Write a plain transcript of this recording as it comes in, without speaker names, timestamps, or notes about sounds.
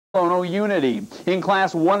Unity. In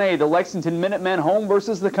Class 1A, the Lexington Minutemen home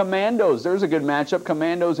versus the Commandos. There's a good matchup,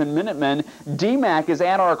 Commandos and Minutemen. DMAC is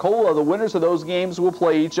at Arcola. The winners of those games will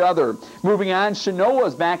play each other. Moving on,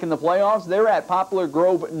 Chenoa's back in the playoffs. They're at Poplar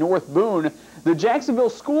Grove North Boone. The Jacksonville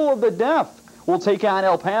School of the Deaf will take on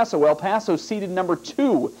El Paso. El Paso seeded number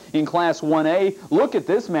 2 in Class 1A. Look at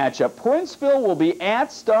this matchup. Princeville will be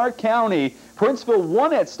at Stark County. Princeville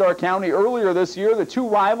won at Stark County earlier this year. The two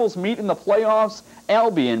rivals meet in the playoffs.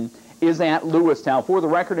 Albion is at Lewistown. For the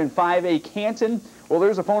record, in 5A Canton, well,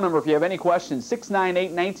 there's a phone number if you have any questions,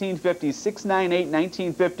 698-1950,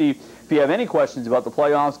 698-1950. If you have any questions about the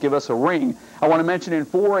playoffs, give us a ring. I want to mention in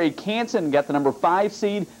 4A Canton, got the number 5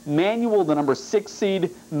 seed, Manual, the number 6 seed,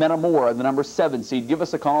 Metamora, the number 7 seed. Give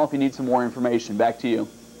us a call if you need some more information. Back to you.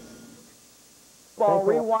 Ball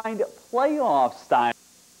Rewind playoff style.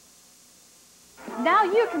 Now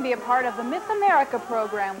you can be a part of the Miss America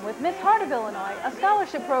program with Miss Heart of Illinois, a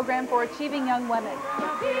scholarship program for achieving young women.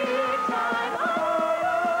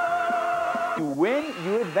 You win,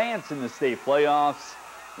 you advance in the state playoffs.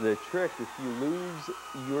 The trick, if you lose,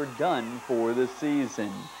 you're done for the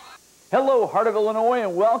season. Hello, Heart of Illinois,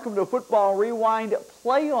 and welcome to Football Rewind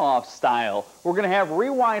playoff style. We're going to have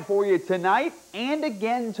Rewind for you tonight and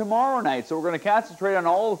again tomorrow night. So we're going to concentrate on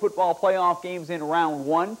all the football playoff games in round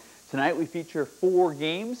 1. Tonight we feature 4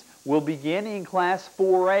 games. We'll begin in Class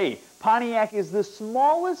 4A. Pontiac is the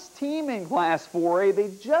smallest team in Class 4A. They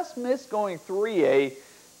just missed going 3A.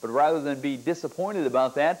 But rather than be disappointed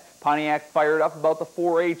about that, Pontiac fired up about the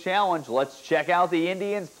 4A challenge. Let's check out the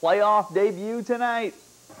Indians' playoff debut tonight.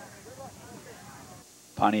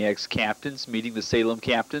 Pontiac's captains meeting the Salem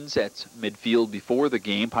captains at midfield before the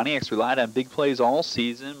game. Pontiac's relied on big plays all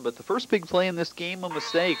season, but the first big play in this game, a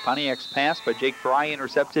mistake. Pontiac's pass by Jake Fry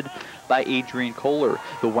intercepted by Adrian Kohler.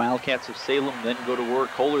 The Wildcats of Salem then go to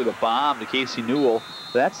work. Kohler the bomb to Casey Newell.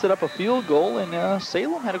 That set up a field goal, and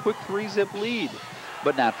Salem had a quick 3-zip lead,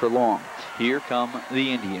 but not for long. Here come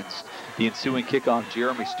the Indians. The ensuing kickoff,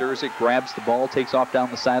 Jeremy Sturzik grabs the ball, takes off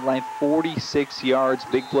down the sideline, 46 yards.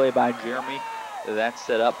 Big play by Jeremy. That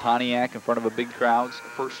set up Pontiac in front of a big crowd's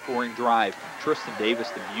first scoring drive. Tristan Davis,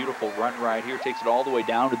 the beautiful run right here, takes it all the way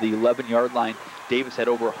down to the 11-yard line. Davis had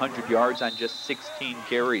over 100 yards on just 16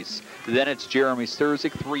 carries. Then it's Jeremy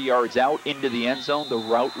Sturzik, 3 yards out into the end zone. The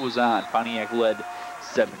route was on. Pontiac led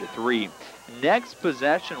 7-3. Next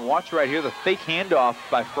possession, watch right here, the fake handoff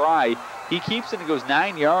by Fry. He keeps it and goes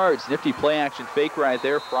 9 yards. Nifty play action fake right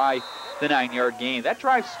there. Fry, the 9-yard gain. That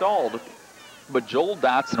drive stalled. But Joel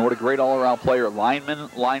Dotson, what a great all-around player. Lineman,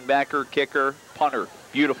 linebacker, kicker, punter.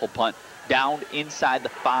 Beautiful punt. Down inside the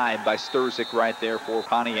 5 by Sturzik right there for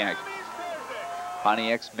Pontiac.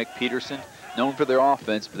 Pontiac's Mick Peterson, known for their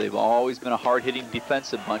offense, but they've always been a hard-hitting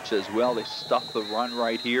defensive bunch as well. They stuck the run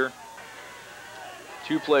right here.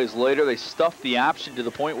 2 plays later, they stuffed the option to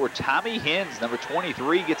the point where Tommy Hins, number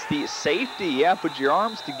 23, gets the safety. Yeah, put your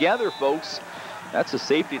arms together, folks. That's a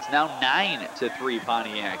safety. It's now 9-3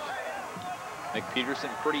 Pontiac. McPeterson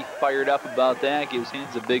pretty fired up about that. Gives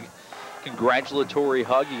Hins a big congratulatory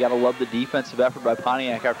hug. You got to love the defensive effort by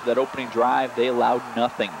Pontiac. After that opening drive, they allowed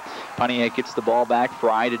nothing. Pontiac gets the ball back.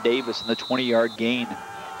 Fry to Davis in the 20-yard gain.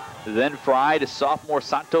 Then Fry to sophomore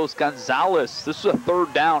Santos Gonzalez. This is a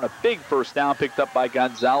 3rd down, a big first down picked up by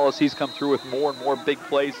Gonzalez. He's come through with more and more big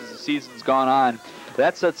plays as the season's gone on.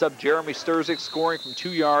 That sets up Jeremy Sturzik scoring from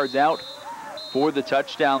 2 yards out for the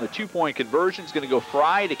touchdown. The 2-point conversion is going to go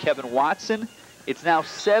Fry to Kevin Watson. It's now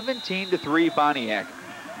 17-3 Pontiac.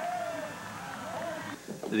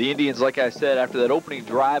 The Indians, like I said, after that opening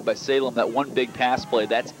drive by Salem, that one big pass play,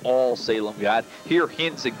 that's all Salem got. Here,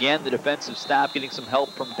 Hins again, the defensive stop, getting some help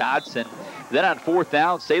from Dodson. Then on 4th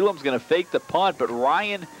down, Salem's going to fake the punt, but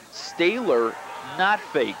Ryan Staylor not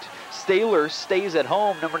faked. Staylor stays at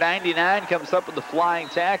home. Number 99 comes up with the flying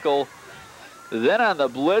tackle. Then on the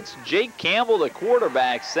blitz, Jake Campbell, the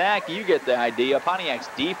quarterback sack. You get the idea. Pontiac's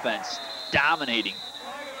defense dominating.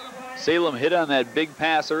 Salem hit on that big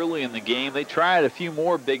pass early in the game. They tried a few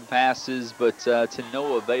more big passes, but to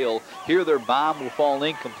no avail. Here their bomb will fall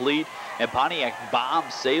incomplete, and Pontiac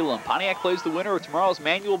bombs Salem. Pontiac plays the winner of tomorrow's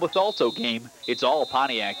Manuel Bethalto game. It's all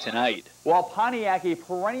Pontiac tonight. While Pontiac, a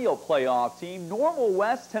perennial playoff team, Normal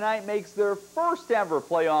West tonight makes their first ever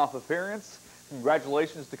playoff appearance.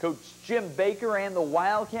 Congratulations to Coach Jim Baker and the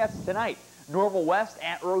Wildcats tonight. Normal West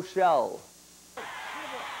at Rochelle.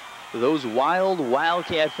 Those wild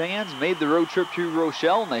Wildcat fans made the road trip to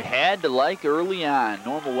Rochelle, and they had to like early on.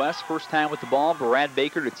 Normal West, first time with the ball. Brad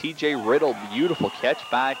Baker to T.J. Riddle. Beautiful catch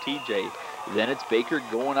by T.J. Then it's Baker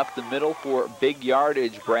going up the middle for big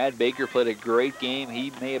yardage. Brad Baker played a great game.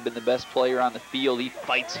 He may have been the best player on the field. He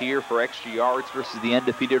fights here for extra yards versus the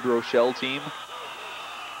undefeated Rochelle team.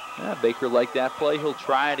 Yeah, Baker liked that play. He'll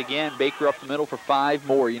try it again. Baker up the middle for 5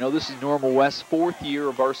 more. You know, this is Normal West's 4th year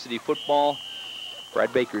of varsity football.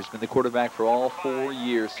 Brad Baker's been the quarterback for all 4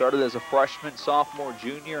 years. Started as a freshman, sophomore,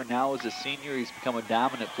 junior, and now as a senior, he's become a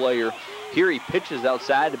dominant player. Here he pitches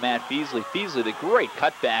outside to Matt Feasley. Feasley, the great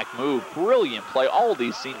cutback move. Brilliant play. All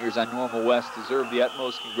these seniors on Normal West deserve the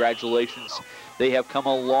utmost congratulations. They have come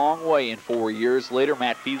a long way in 4 years. Later,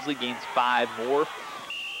 Matt Feasley gains 5 more.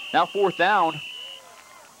 Now 4th down.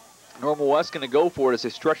 Normal West going to go for it as they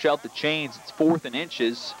stretch out the chains. It's 4th and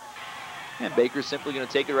inches. And Baker's simply going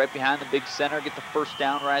to take it right behind the big center, get the first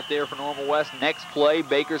down right there for Normal West. Next play,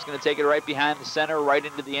 Baker's going to take it right behind the center, right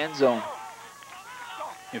into the end zone.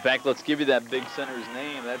 In fact, let's give you that big center's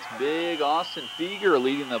name. That's big Austin Feger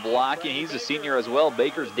leading the blocking. He's a senior as well.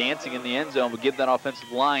 Baker's dancing in the end zone, but give that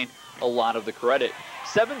offensive line a lot of the credit.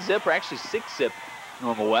 7-zip, or actually 6-zip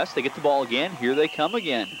Normal West. They get the ball again. Here they come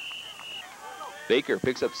again. Baker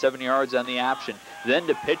picks up 7 yards on the option. Then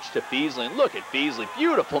to pitch to Feasley. And look at Feasley.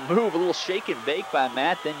 Beautiful move. A little shake and bake by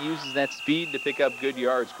Matt. Then uses that speed to pick up good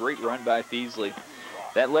yards. Great run by Feasley.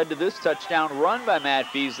 That led to this touchdown run by Matt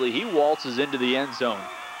Feasley. He waltzes into the end zone.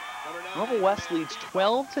 Normal West leads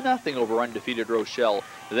 12-0 over undefeated Rochelle.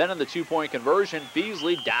 Then on the 2-point conversion,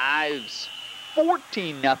 Feasley dives.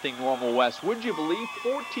 14-0 Normal West. Would you believe?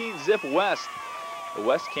 14-zip West. The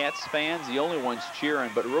West Cats fans, the only ones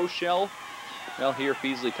cheering. But Rochelle, well, here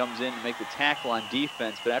Feasley comes in to make the tackle on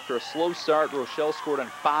defense, but after a slow start, Rochelle scored on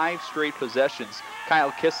 5 straight possessions.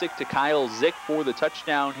 Kyle Kissick to Kyle Zick for the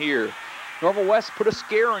touchdown here. Normal West put a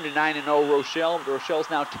scare into 9-0 Rochelle, but Rochelle's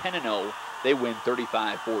now 10-0. They win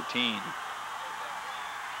 35-14.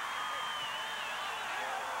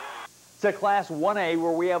 It's a Class 1A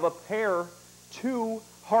where we have a pair, 2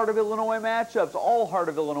 Heart of Illinois matchups, all Heart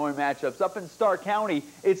of Illinois matchups up in Stark County.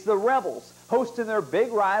 It's the Rebels hosting their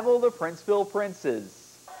big rival, the Princeville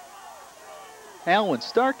Princes. Now, when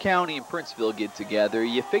Stark County and Princeville get together,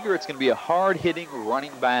 you figure it's going to be a hard-hitting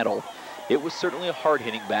running battle. It was certainly a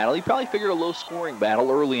hard-hitting battle. You probably figured a low-scoring battle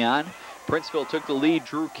early on. Princeville took the lead.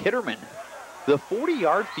 Drew Kitterman, the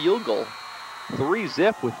 40-yard field goal.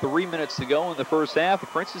 3-zip with 3 minutes to go in the first half. The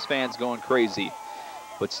Princes fans going crazy.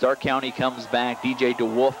 But Stark County comes back. DJ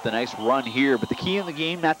DeWolf, the nice run here. But the key in the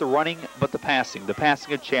game, not the running, but the passing. The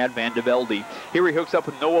passing of Chad Van de Velde. Here he hooks up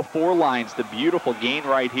with Noah Forlines. The beautiful gain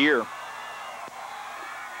right here.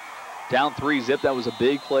 Down 3-zip. That was a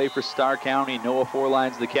big play for Stark County. Noah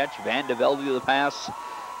Forlines the catch. Van de Velde the pass.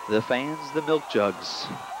 The fans, the milk jugs.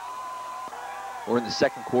 We're in the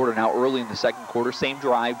second quarter now, early in the second quarter. Same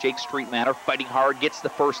drive. Jake Streetmatter fighting hard, gets the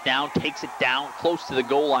first down, takes it down close to the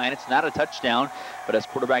goal line. It's not a touchdown, but as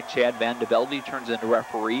quarterback Chad Van de Velde turns into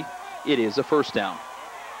referee, it is a first down.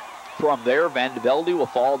 From there, Van de Velde will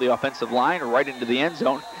follow the offensive line right into the end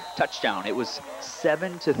zone. Touchdown. It was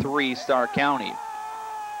 7-3 Stark County.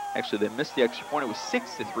 Actually, they missed the extra point. It was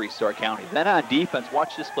 6-3 Stark County. Then on defense,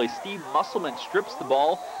 watch this play. Steve Musselman strips the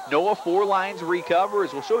ball. Noah Forlines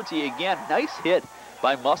recovers. We'll show it to you again. Nice hit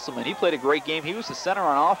by Musselman. He played a great game. He was the center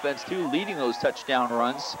on offense, too, leading those touchdown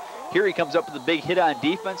runs. Here he comes up with a big hit on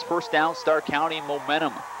defense. First down, Stark County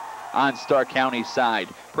momentum on Stark County's side.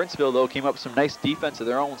 Princeville, though, came up with some nice defense of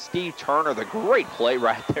their own. Steve Turner, the great play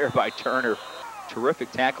right there by Turner.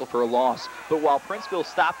 Terrific tackle for a loss. But while Princeville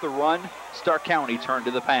stopped the run, Stark County turned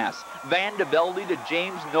to the pass. Van de Velde to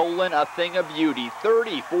James Nolan, a thing of beauty.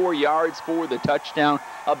 34 yards for the touchdown.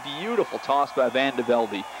 A beautiful toss by Van de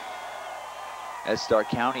Velde. As Stark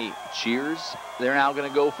County cheers, they're now going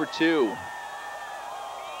to go for 2.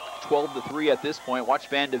 12-3 at this point. Watch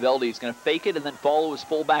Van de Velde. He's going to fake it and then follow his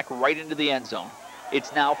fullback right into the end zone.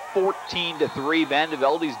 It's now 14-3. Van de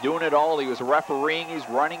Velde's doing it all. He was refereeing, he's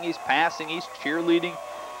running, he's passing, he's cheerleading.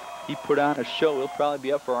 He put on a show. He'll probably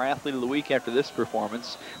be up for our Athlete of the Week after this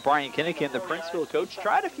performance. Brian Kinnikin, the Princeville coach,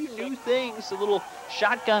 tried a few new things. A little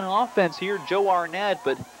shotgun offense here, Joe Arnett,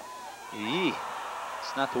 but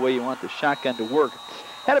it's not the way you want the shotgun to work.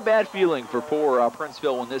 Had a bad feeling for poor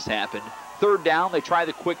Princeville when this happened. Third down, they try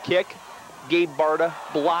the quick kick. Gabe Barta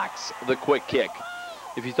blocks the quick kick.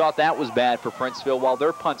 If you thought that was bad for Princeville, while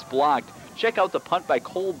their punt's blocked, check out the punt by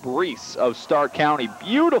Cole Brees of Stark County.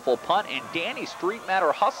 Beautiful punt, and Danny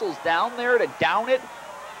Streetmatter hustles down there to down it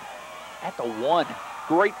at the 1.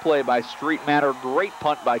 Great play by Streetmatter, great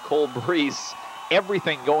punt by Cole Brees.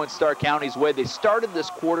 Everything going Stark County's way. They started this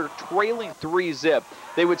quarter trailing 3-zip.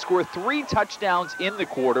 They would score 3 touchdowns in the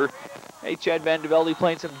quarter. Hey, Chad Van de Velde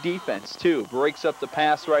playing some defense, too. Breaks up the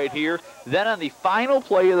pass right here. Then on the final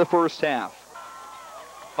play of the first half,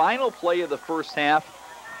 Final play of the first half.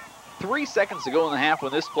 3 seconds to go in the half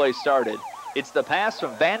when this play started. It's the pass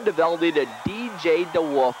from Van de Velde to DJ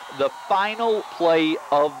DeWolf, the final play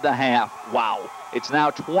of the half. Wow. It's now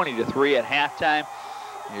 20-3 at halftime.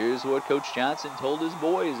 Here's what Coach Johnson told his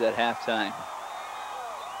boys at halftime.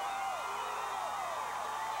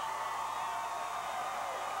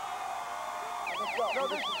 No,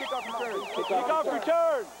 this is kickoff return. Kickoff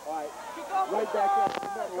return. All right. Right back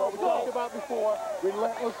there. Remember what we talked about before.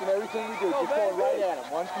 Relentless in everything we do. Just going right at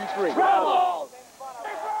him. 1, 2, 3. Bravo!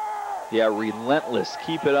 Yeah, relentless.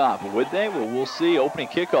 Keep it up. Would they? Well, we'll see. Opening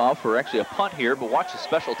kickoff, or actually a punt here, but watch the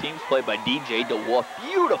special teams play by DJ DeWolf.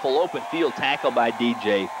 Beautiful open field tackle by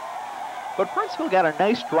DJ. But Princeville got a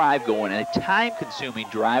nice drive going, and a time-consuming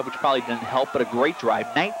drive, which probably didn't help, but a great drive.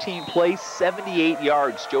 19 plays, 78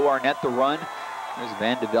 yards. Joe Arnett the run. There's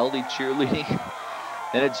Van de Velde cheerleading.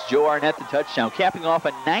 Then it's Joe Arnett the touchdown, capping off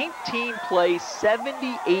a 19-play,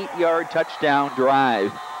 78-yard touchdown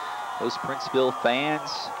drive. Those Princeville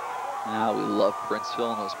fans, we love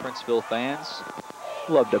Princeville, and those Princeville fans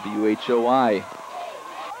love WHOI.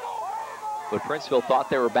 But Princeville thought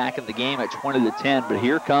they were back in the game at 20-10, but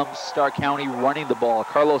here comes Stark County running the ball.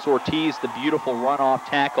 Carlos Ortiz, the beautiful runoff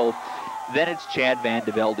tackle. Then it's Chad Van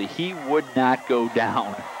de Velde. He would not go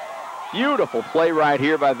down. Beautiful play right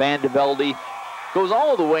here by Van de Velde. Goes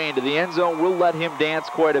all the way into the end zone. We'll let him dance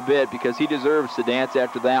quite a bit because he deserves to dance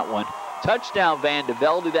after that one. Touchdown Van de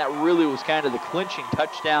Velde. That really was kind of the clinching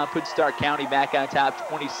touchdown. Put Stark County back on top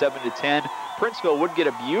 27-10. Princeville would get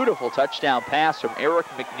a beautiful touchdown pass from Eric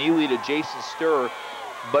McNeely to Jason Sturr,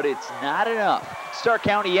 but it's not enough. Stark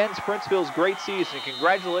County ends Princeville's great season.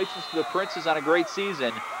 Congratulations to the Princes on a great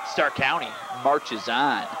season. Stark County marches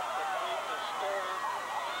on.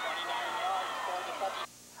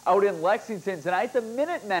 Out in Lexington tonight, the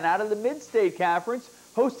Minutemen out of the Mid-State Conference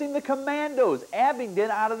hosting the Commandos, Abingdon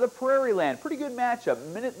out of the Prairie Land. Pretty good matchup,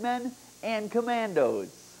 Minutemen and Commandos.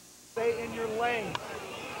 Stay in your lane.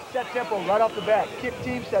 Set tempo right off the bat. Kick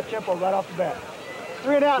team, set tempo right off the bat.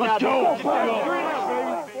 3 and out now. Let's go. 3 and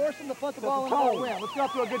out, baby. Force them to put the ball in the win. Let's get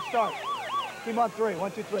off to a good start. Team on 3.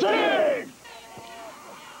 1, 2, 3. Team!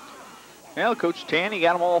 Well, Coach Tanny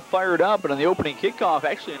got them all fired up, but on the opening kickoff,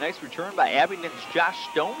 actually a nice return by Abington's Josh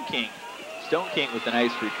Stoneking. Stoneking with a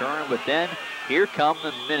nice return, but then here come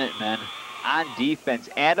the Minutemen on defense.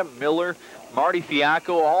 Adam Miller, Marty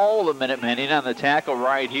Fiacco, all the Minutemen in on the tackle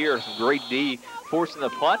right here. Some great D, forcing the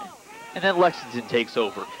punt, and then Lexington takes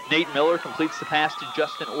over. Nate Miller completes the pass to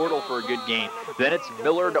Justin Ortle for a good gain. Then it's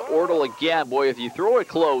Miller to Ortle again. Boy, if you throw it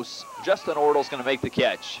close, Justin Ortle's going to make the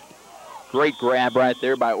catch. Great grab right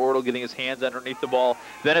there by Ortle, getting his hands underneath the ball.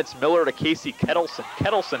 Then it's Miller to Casey Kettleson.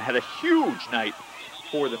 Kettleson had a huge night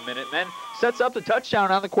for the Minutemen. Sets up the touchdown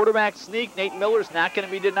on the quarterback sneak. Nate Miller's not going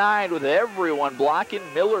to be denied with everyone blocking.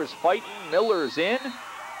 Miller's fighting. Miller's in.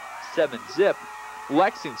 7-zip.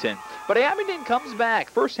 Lexington. But Abingdon comes back.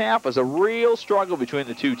 First half was a real struggle between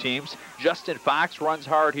the two teams. Justin Fox runs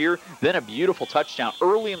hard here. Then a beautiful touchdown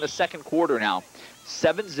early in the second quarter now.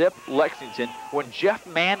 7-zip Lexington when Jeff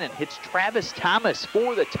Mannon hits Travis Thomas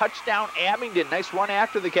for the touchdown. Abingdon, nice run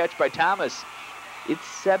after the catch by Thomas. It's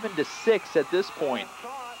 7-6 at this point.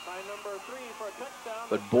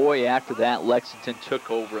 But boy, after that, Lexington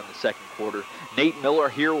took over in the second quarter. Nate Miller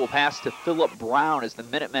here will pass to Phillip Brown as the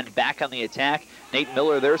Minutemen back on the attack. Nate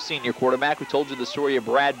Miller, their senior quarterback. We told you the story of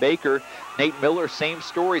Brad Baker. Nate Miller, same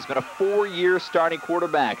story. He's been a 4-year starting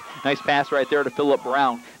quarterback. Nice pass right there to Phillip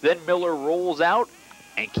Brown. Then Miller rolls out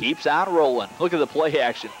and keeps on rolling. Look at the play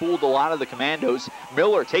action. Fooled a lot of the Commandos.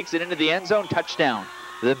 Miller takes it into the end zone. Touchdown.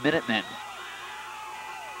 The Minutemen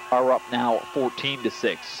are up now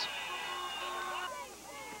 14-6.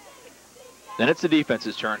 Then it's the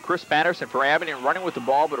defense's turn. Chris Patterson for Abingdon running with the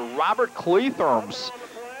ball, but Robert Cleatherms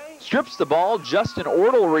strips the ball. Justin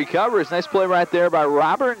Ortle recovers. Nice play right there by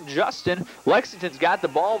Robert and Justin. Lexington's got the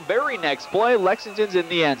ball. Very next play, Lexington's in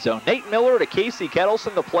the end zone. Nate Miller to Casey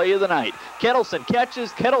Kettleson, the play of the night. Kettleson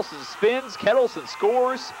catches, Kettleson spins, Kettleson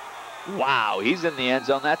scores. Wow, he's in the end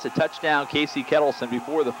zone. That's a touchdown, Casey Kettleson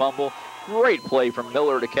before the fumble. Great play from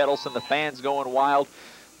Miller to Kettleson. The fans going wild.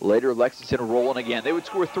 Later, Lexington rolling again. They would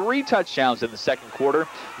score 3 touchdowns in the second quarter.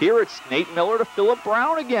 Here it's Nate Miller to Phillip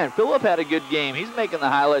Brown again. Phillip had a good game. He's making the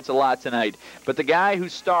highlights a lot tonight. But the guy who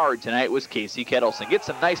starred tonight was Casey Kettleson. Gets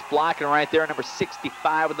some nice blocking right there. Number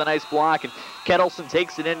 65 with a nice block. And Kettleson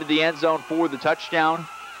takes it into the end zone for the touchdown.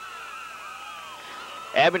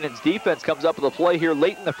 Abington's defense comes up with a play here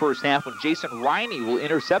late in the first half when Jason Riney will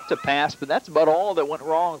intercept a pass. But that's about all that went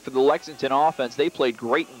wrong for the Lexington offense. They played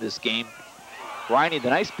great in this game. Riney, the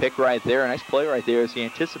nice pick right there, a nice play right there as he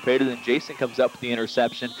anticipated, and Jason comes up with the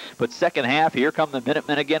interception. But second half, here come the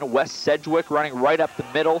Minutemen again. Wes Sedgwick running right up the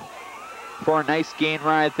middle for a nice gain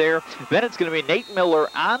right there. Then it's going to be Nate Miller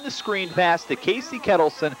on the screen pass to Casey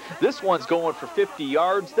Kettleson. This one's going for 50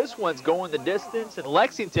 yards. This one's going the distance. And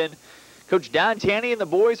Lexington, Coach Don Tanny and the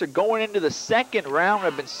boys are going into the second round.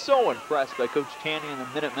 I've been so impressed by Coach Tanny and the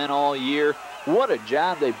Minutemen all year. What a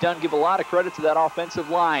job they've done. Give a lot of credit to that offensive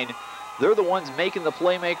line. They're the ones making the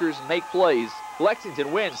playmakers make plays.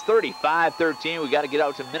 Lexington wins 35-13. We got to get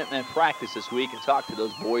out to Minutemen practice this week and talk to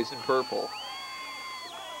those boys in purple.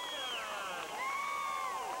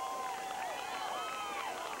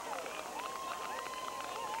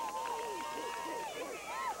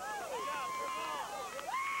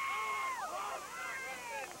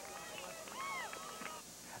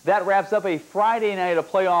 That wraps up a Friday night of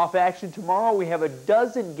playoff action. Tomorrow we have a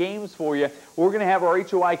dozen games for you. We're going to have our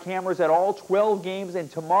HOI cameras at all 12 games,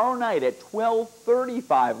 and tomorrow night at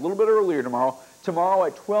 12:35, a little bit earlier tomorrow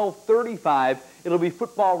at 12:35, it'll be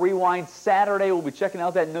Football Rewind Saturday. We'll be checking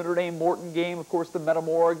out that Notre Dame-Morton game, of course the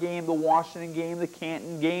Metamora game, the Washington game, the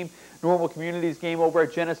Canton game, Normal Communities game over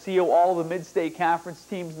at Geneseo, all the Mid-State Conference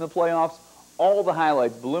teams in the playoffs, all the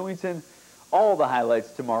highlights. Bloomington, all the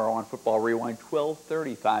highlights tomorrow on Football Rewind,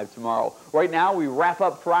 12:35 tomorrow. Right now, we wrap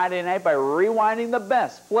up Friday night by rewinding the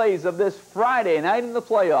best plays of this Friday night in the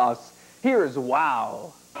playoffs. Here's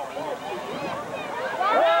WOW.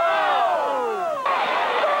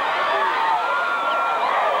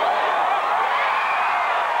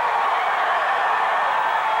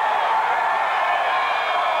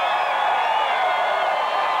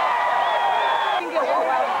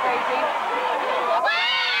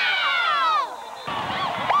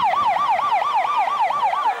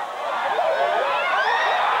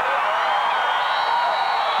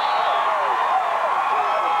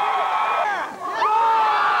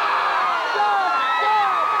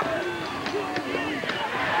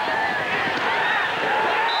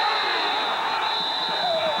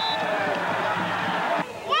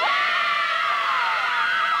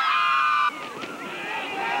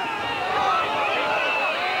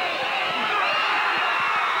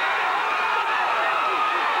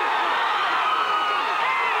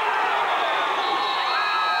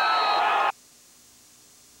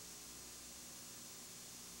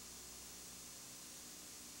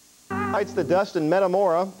 Bites the dust in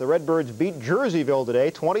Metamora. The Redbirds beat Jerseyville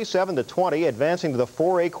today, 27-20, advancing to the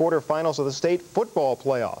 4A quarterfinals of the state football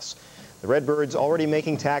playoffs. The Redbirds already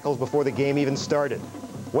making tackles before the game even started.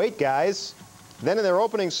 Wait, guys. Then in their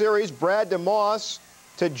opening series, Brad DeMoss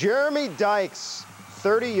to Jeremy Dykes,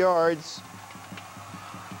 30 yards.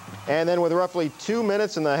 And then with roughly 2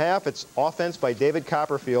 minutes and a half, it's offense by David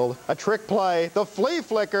Copperfield. A trick play, the flea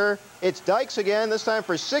flicker. It's Dykes again, this time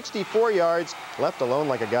for 64 yards, left alone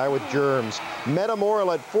like a guy with germs. Metamora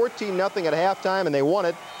led 14-0 at halftime, and they won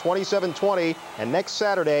it 27-20, and next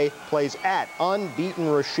Saturday plays at unbeaten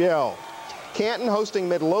Rochelle. Canton hosting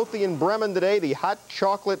Midlothian Bremen today, the hot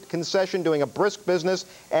chocolate concession doing a brisk business,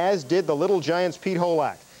 as did the Little Giants' Pete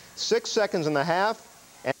Holak. 6 seconds in the half.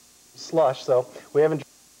 And slush, so we haven't...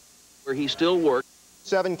 Where he still worked.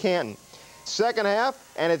 7 Canton. Second half,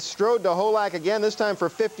 and it's Strode to Holak again, this time for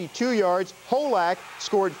 52 yards. Holak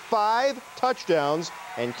scored 5 touchdowns,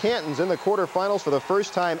 and Canton's in the quarterfinals for the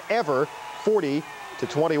first time ever,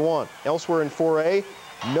 40-21. Elsewhere in 4A,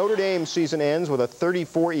 Notre Dame season ends with a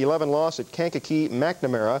 34-11 loss at Kankakee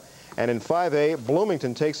McNamara, and in 5A,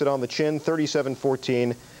 Bloomington takes it on the chin,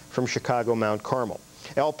 37-14 from Chicago Mount Carmel.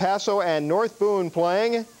 El Paso and North Boone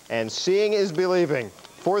playing, and seeing is believing.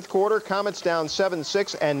 Fourth quarter, Comets down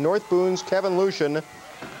 7-6, and North Boone's Kevin Lucian,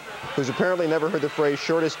 who's apparently never heard the phrase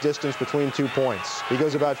shortest distance between 2 points. He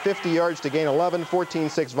goes about 50 yards to gain 11,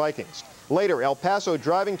 14-6 Vikings. Later, El Paso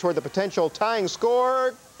driving toward the potential tying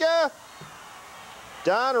score.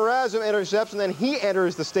 Don Razum intercepts, and then he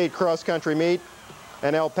enters the state cross-country meet,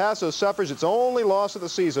 and El Paso suffers its only loss of the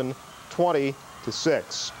season,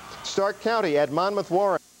 20-6. Stark County at Monmouth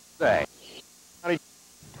Warren.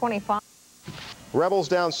 25. Rebels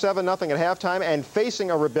down 7-0 at halftime, and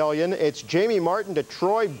facing a rebellion, it's Jamie Martin to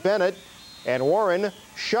Troy Bennett, and Warren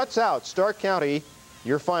shuts out Stark County.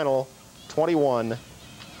 Your final, 21-0.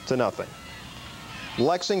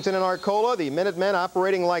 Lexington and Arcola, the Minutemen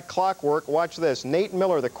operating like clockwork. Watch this. Nate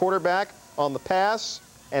Miller, the quarterback, on the pass,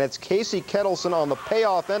 and it's Casey Kettleson on the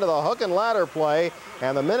payoff end of the hook and ladder play,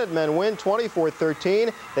 and the Minutemen win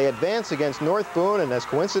 24-13. They advance against North Boone, and as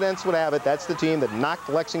coincidence would have it, that's the team that knocked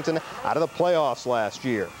Lexington out of the playoffs last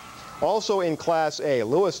year. Also in Class A,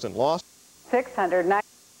 Lewiston lost 609.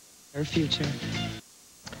 Their future.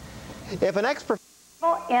 If an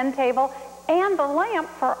ex-professional end table and the lamp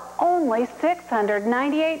for only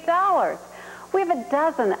 $698. We have a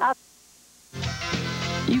dozen other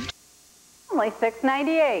only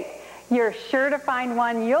 $698. You're sure to find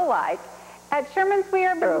one you'll like at Sherman's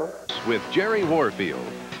Weir with Jerry Warfield.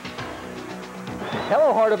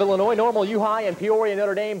 Hello, Heart of Illinois. Normal WHOI and Peoria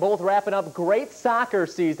Notre Dame both wrapping up great soccer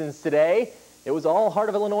seasons today. It was all Heart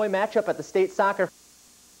of Illinois matchup at the state soccer.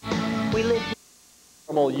 We live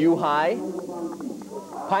Normal WHOI.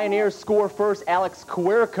 Pioneers score first. Alex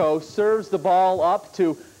Quirco serves the ball up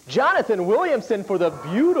to Jonathan Williamson for the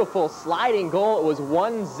beautiful sliding goal. It was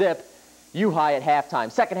 1-0 WHOI at halftime.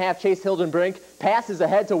 Second half, Chase Hildenbrink passes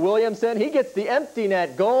ahead to Williamson. He gets the empty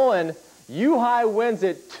net goal, and WHOI wins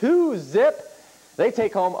it 2-0. They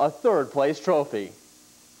take home a third-place trophy.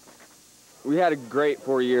 We had a great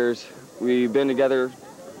 4 years. We've been together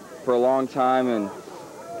for a long time, and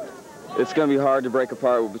it's going to be hard to break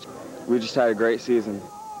apart. We just had a great season.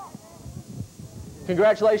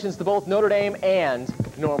 Congratulations to both Notre Dame and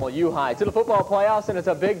Normal WHOI. To the football playoffs, and it's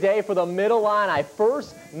a big day for the Middle Illini.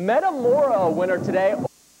 First Metamora winner today.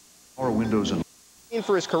 Our windows and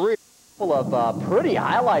for his career. Full of pretty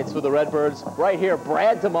highlights for the Redbirds. Right here,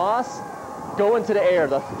 Brad DeMoss going to the air.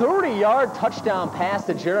 The 30-yard touchdown pass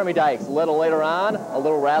to Jeremy Dykes. A little later on, a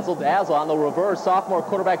little razzle-dazzle on the reverse. Sophomore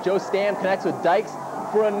quarterback Joe Stam connects with Dykes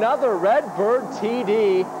for another Redbird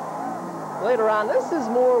TD. Later on, this is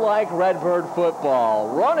more like Redbird football.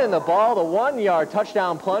 Running the ball, the 1-yard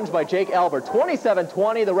touchdown plunge by Jake Albert.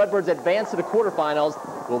 27-20, the Redbirds advance to the quarterfinals.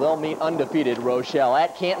 Well, they'll meet undefeated Rochelle.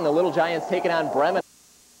 At Canton, the Little Giants taking on Bremen.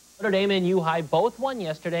 Notre Dame and WHOI both won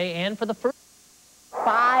yesterday, and for the first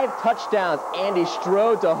 5 touchdowns. Andy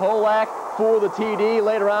Strode to Holak for the TD.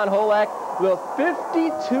 Later on, Holak with a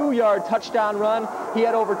 52-yard touchdown run. He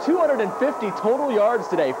had over 250 total yards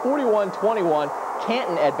today. 41-21.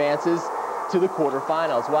 Canton advances to the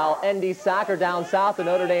quarterfinals. While ND soccer down south, the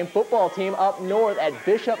Notre Dame football team up north at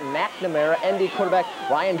Bishop McNamara. ND quarterback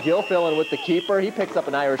Ryan Gilfillan with the keeper. He picks up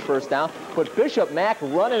an Irish first down. But Bishop Mac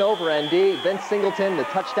running over ND. Vince Singleton, the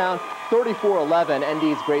touchdown, 34-11.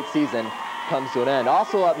 ND's great season comes to an end.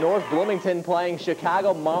 Also up north, Bloomington playing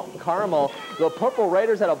Chicago Mount Carmel. The Purple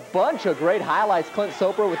Raiders had a bunch of great highlights. Clint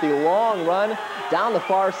Soper with the long run down the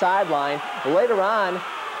far sideline. Later on,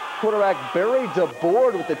 quarterback Barry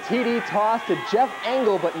DeBoard with the TD toss to Jeff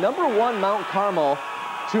Engel, but number 1 Mount Carmel,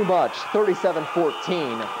 too much.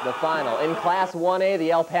 37-14, the final. In Class 1A,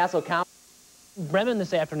 the El Paso County. Bremen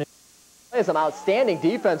this afternoon. Some outstanding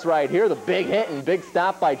defense right here. The big hit and big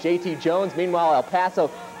stop by J.T. Jones. Meanwhile, El Paso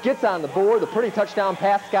gets on the board. The pretty touchdown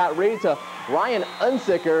pass, Scott Reed to Ryan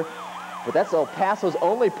Unsicker. But that's El Paso's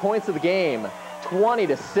only points of the game.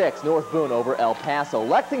 20-6, North Boone over El Paso.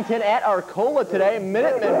 Lexington at Arcola today.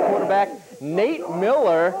 Minutemen quarterback Nate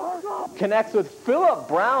Miller connects with Philip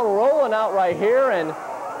Brown rolling out right here, and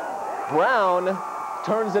Brown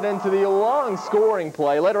turns it into the long scoring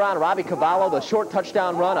play. Later on, Robbie Cavallo, the short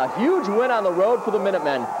touchdown run. A huge win on the road for the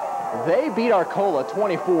Minutemen. They beat Arcola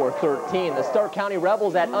 24-13. The Stark County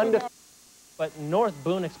Rebels at undefeated. But North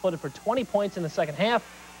Boone exploded for 20 points in the second half.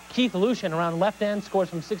 Keith Lucian around left end scores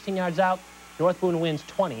from 16 yards out. North Boone wins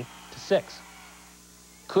 20-6.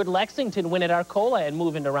 Could Lexington win at Arcola and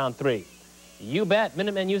move into round 3? You bet.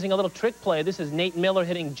 Minutemen using a little trick play. This is Nate Miller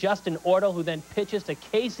hitting Justin Ordle, who then pitches to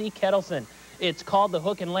Casey Kettleson. It's called the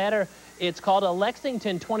hook and ladder. It's called a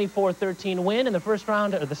Lexington 24-13 win in the first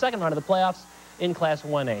round, or the second round of the playoffs in Class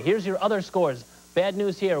 1A. Here's your other scores. Bad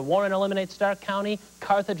news here. Warren eliminates Stark County.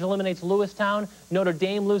 Carthage eliminates Lewistown. Notre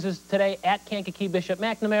Dame loses today at Kankakee Bishop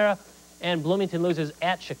McNamara. And Bloomington loses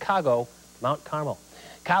at Chicago Mount Carmel.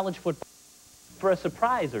 College football for a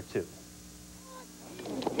surprise or two.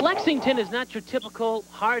 Lexington is not your typical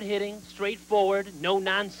hard-hitting, straightforward,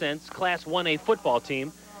 no-nonsense Class 1A football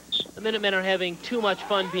team. The Minutemen are having too much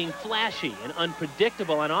fun being flashy and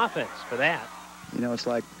unpredictable on offense for that. You know, it's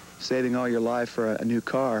like saving all your life for a new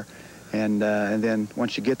car, and then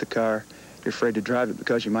once you get the car, you're afraid to drive it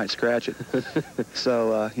because you might scratch it.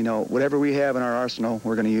 So, you know, whatever we have in our arsenal,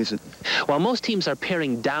 we're going to use it. While most teams are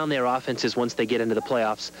paring down their offenses once they get into the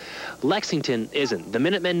playoffs, Lexington isn't. The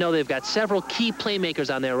Minutemen know they've got several key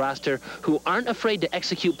playmakers on their roster who aren't afraid to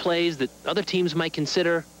execute plays that other teams might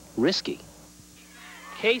consider risky.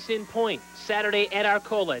 Case in point, Saturday at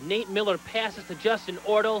Arcola, Nate Miller passes to Justin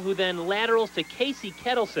Ordle, who then laterals to Casey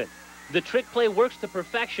Kettleson. The trick play works to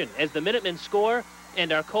perfection as the Minutemen score,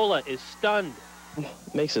 and Arcola is stunned.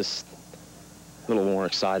 Makes us a little more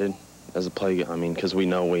excited. as a play. I mean, because we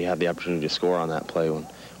know we had the opportunity to score on that play when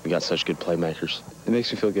we got such good playmakers. It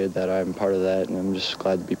makes me feel good that I'm part of that, and I'm just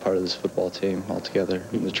glad to be part of this football team altogether,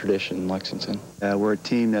 and the tradition in Lexington. We're a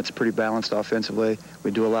team that's pretty balanced offensively.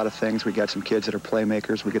 We do a lot of things. We got some kids that are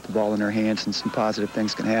playmakers. We get the ball in their hands, and some positive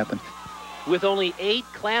things can happen. With only 8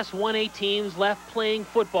 Class 1A teams left playing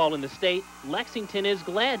football in the state, Lexington is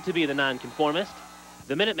glad to be the nonconformist.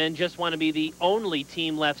 The Minutemen just want to be the only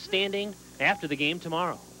team left standing after the game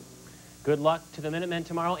tomorrow. Good luck to the Minutemen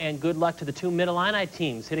tomorrow, and good luck to the 2 Mid-Illini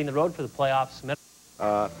teams hitting the road for the playoffs.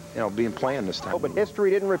 Being planned this time. But history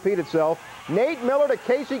didn't repeat itself. Nate Miller to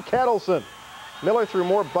Casey Kettleson. Miller threw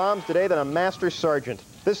more bombs today than a master sergeant.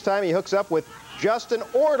 This time he hooks up with Justin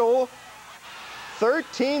Ortle.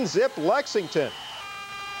 13-zip Lexington.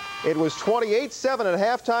 It was 28-7 at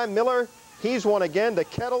halftime. Miller, he's won again to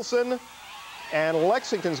Kettleson. And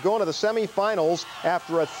Lexington's going to the semifinals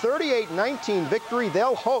after a 38-19 victory.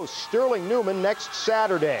 They'll host Sterling Newman next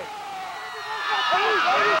Saturday.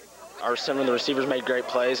 Our center and the receivers made great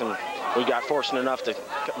plays, and we got fortunate enough to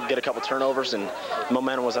get a couple turnovers, and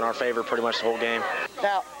momentum was in our favor pretty much the whole game.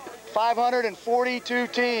 Now, 542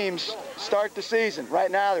 teams start the season. Right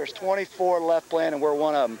now, there's 24 left playing, and we're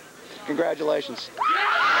one of them. Congratulations.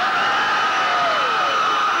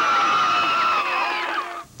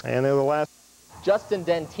 And they're the last. Justin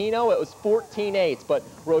Dentino, it was 14-8, but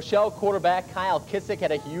Rochelle quarterback Kyle Kissick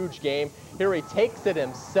had a huge game. Here he takes it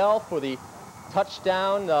himself for the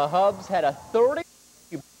touchdown. The Hubs had a 30.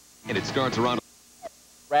 And it starts around.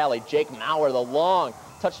 Rally, Jake Maurer, the long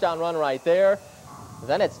touchdown run right there.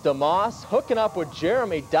 Then it's DeMoss hooking up with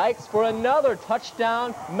Jeremy Dykes for another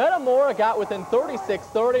touchdown. Metamora got within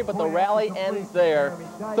 36-30, but the rally ends there.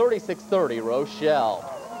 36-30,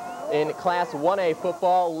 Rochelle. In Class 1A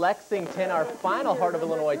football, Lexington, our final Heart of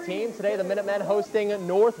Illinois team. Today, the Minutemen hosting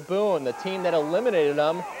North Boone, the team that eliminated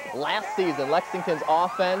them last season. Lexington's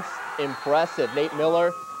offense, impressive. Nate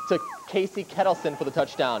Miller to Casey Kettleson for the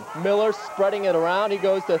touchdown. Miller spreading it around. He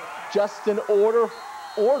goes to Justin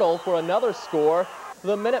Ortle for another score.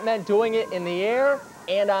 The Minutemen doing it in the air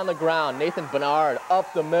and on the ground. Nathan Bernard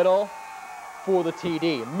up the middle for the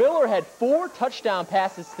TD. Miller had 4 touchdown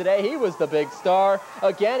passes today. He was the big star.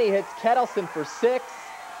 Again, he hits Kettleson for 6.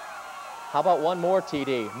 How about one more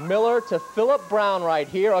TD? Miller to Phillip Brown right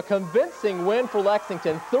here. A convincing win for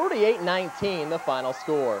Lexington. 38-19, the final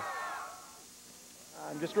score.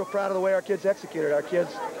 I'm just real proud of the way our kids executed. Our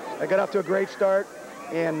kids got off to a great start,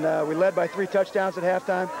 and we led by 3 touchdowns at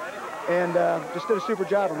halftime, and just did a super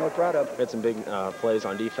job. I'm really proud of it. We had some big plays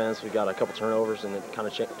on defense. We got a couple turnovers, and it kind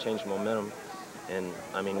of changed momentum. And,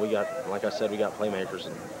 I mean, we got, like I said, we got playmakers,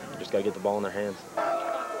 and just got to get the ball in their hands.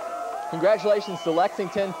 Congratulations to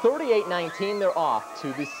Lexington. 38-19, they're off to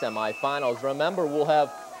the semifinals. Remember, we'll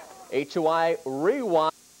have HOI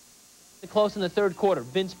rewind. Close in the third quarter.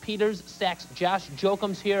 Vince Peters sacks Josh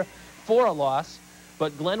Jokums here for a loss,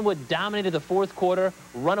 but Glenwood dominated the fourth quarter,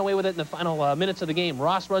 run away with it in the final minutes of the game.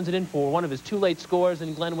 Ross runs it in for one of his 2 late scores,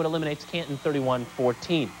 and Glenwood eliminates Canton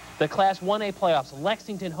 31-14. The Class 1A playoffs,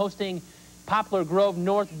 Lexington hosting Poplar Grove,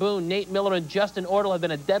 North Boone. Nate Miller and Justin Ortle have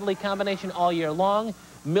been a deadly combination all year long.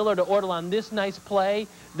 Miller to Ortle on this nice play.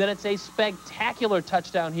 Then it's a spectacular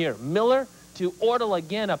touchdown here. Miller to Ortle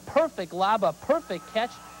again, a perfect lob, a perfect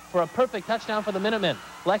catch for a perfect touchdown for the Minutemen.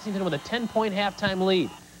 Lexington with a 10-point halftime lead.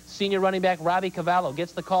 Senior running back Robbie Cavallo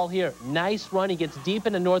gets the call here. Nice run. He gets deep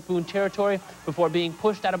into North Boone territory before being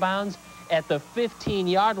pushed out of bounds at the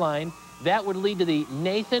 15-yard line. That would lead to the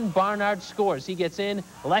Nathan Barnard scores. He gets in.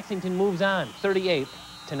 Lexington moves on,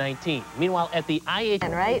 38-19. Meanwhile, at the IH...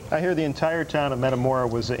 Right? I hear the entire town of Metamora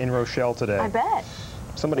was in Rochelle today. I bet.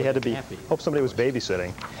 Somebody had to be... Hope somebody was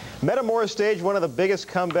babysitting. Metamora staged one of the biggest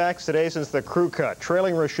comebacks today since the crew cut,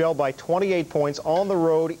 trailing Rochelle by 28 points on the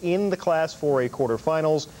road in the Class 4A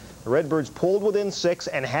quarterfinals. The Redbirds pulled within 6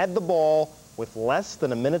 and had the ball with less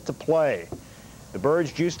than a minute to play. The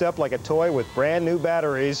Birds juiced up like a toy with brand new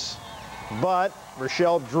batteries. But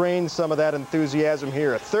Rochelle drained some of that enthusiasm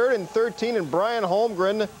here. 3rd and 13, and Brian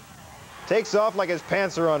Holmgren takes off like his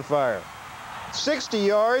pants are on fire. 60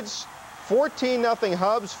 yards, 14-0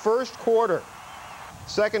 Hubs, first quarter.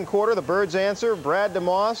 Second quarter, the Birds answer. Brad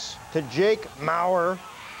DeMoss to Jake Maurer.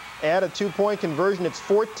 Add a 2-point conversion. It's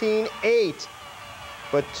 14-8.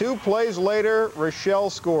 But 2 plays later, Rochelle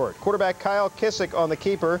scored. Quarterback Kyle Kissick on the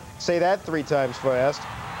keeper. Say that 3 times fast.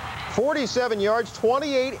 47 yards,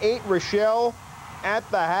 28-8 Rochelle at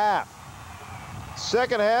the half.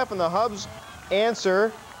 Second half, and the Hubs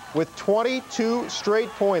answer with 22 straight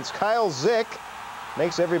points. Kyle Zick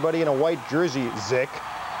makes everybody in a white jersey Zick.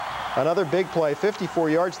 Another big play, 54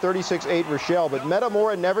 yards, 36-8 Rochelle, but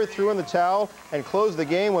Metamora never threw in the towel and closed the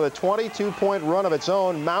game with a 22-point run of its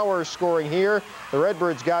own. Maurer scoring here. The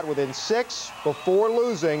Redbirds got within 6 before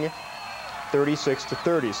losing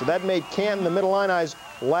 36-30. So that made Canton, the Middle Illini's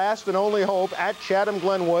last and only hope at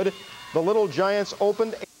Chatham-Glenwood. The Little Giants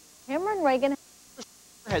opened. Cameron Reagan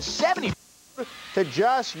has 70 to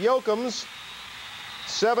Josh Yoakams,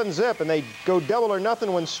 7-zip, and they go double or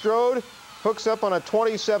nothing when Strode hooks up on a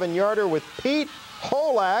 27-yarder with Pete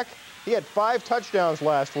Holak. He had 5 touchdowns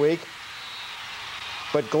last week,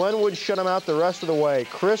 but Glenwood shut him out the rest of the way.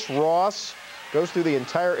 Chris Ross goes through the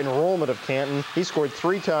entire enrollment of Canton. He scored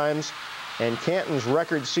 3 times, and Canton's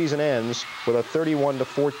record season ends with a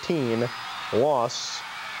 31-14 loss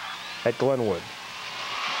at Glenwood.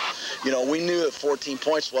 You know, we knew that 14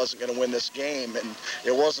 points wasn't going to win this game, and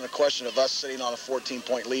it wasn't a question of us sitting on a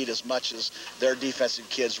 14-point lead as much as their defensive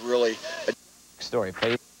kids really. Story,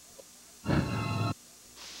 please.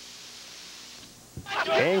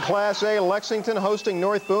 In Class A, Lexington hosting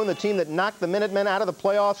North Boone, the team that knocked the Minutemen out of the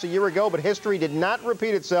playoffs a year ago, but history did not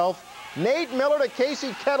repeat itself. Nate Miller to Casey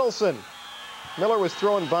Kettleson. Miller was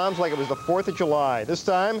throwing bombs like it was the 4th of July. This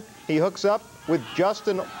time, he hooks up with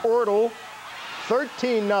Justin Ortle.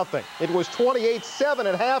 13-0. It was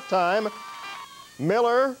 28-7 at halftime.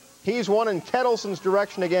 Miller, he's one in Kettleson's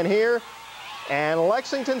direction again here. And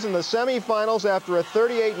Lexington's in the semifinals after a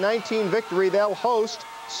 38-19 victory. They'll host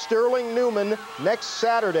Sterling Newman next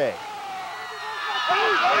Saturday.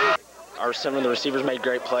 Our 7 of the receivers made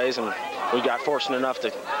great plays, and we got fortunate enough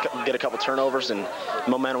to get a couple turnovers, and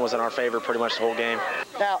momentum was in our favor pretty much the whole game.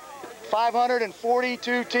 Now,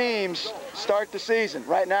 542 teams start the season.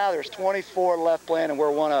 Right now, there's 24 left playing, and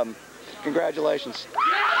we're one of them. Congratulations.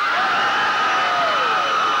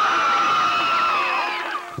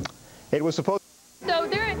 It was supposed. So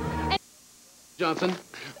there. Johnson.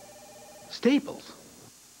 Staples.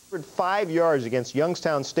 5 yards against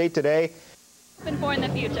Youngstown State today. For in the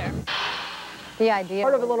future. The idea.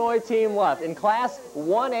 Part of Illinois team left. In Class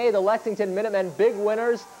 1A, the Lexington Minutemen big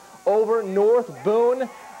winners over North Boone.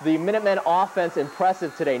 The Minutemen offense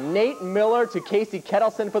impressive today. Nate Miller to Casey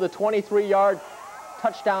Kettleson for the 23-yard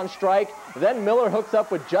touchdown strike. Then Miller hooks up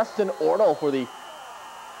with Justin Ortle for the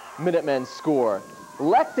Minutemen score.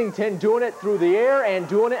 Lexington doing it through the air and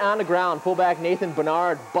doing it on the ground. Fullback Nathan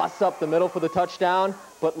Bernard busts up the middle for the touchdown.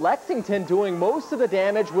 But Lexington doing most of the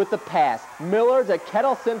damage with the pass. Miller to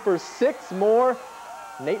Kettleson for 6 more.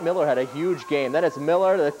 Nate Miller had a huge game. That is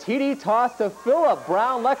Miller. The TD toss to Phillip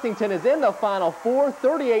Brown. Lexington is in the Final Four.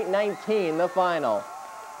 38-19, the final.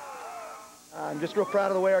 I'm just real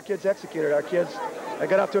proud of the way our kids executed. Our kids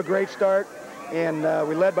got off to a great start, and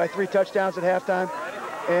we led by 3 touchdowns at halftime,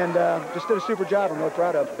 and just did a super job. I'm really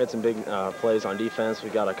proud of. We had some big plays on defense.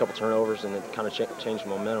 We got a couple turnovers, and it kind of changed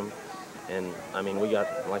momentum. And, I mean, we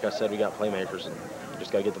got, like I said, we got playmakers, and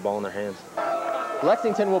just got to get the ball in their hands.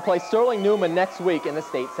 Lexington will play Sterling Newman next week in the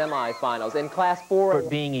state semifinals. In Class 4,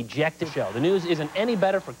 being ejected. The news isn't any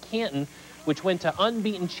better for Canton, which went to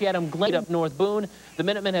unbeaten Chatham-Glenwood up North Boone. The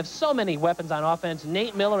Minutemen have so many weapons on offense.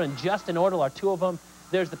 Nate Miller and Justin Ortle are 2 of them.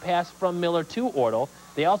 There's the pass from Miller to Ortle.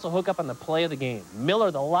 They also hook up on the play of the game.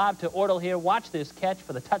 Miller, the lob to Ortle here. Watch this catch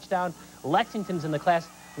for the touchdown. Lexington's in the Class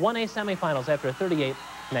 1A semifinals after a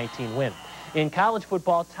 38-19 win. In college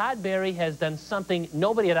football, Todd Berry has done something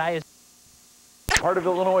nobody at IS. Part of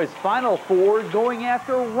Illinois' Final Four going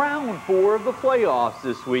after round 4 of the playoffs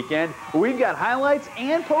this weekend. We've got highlights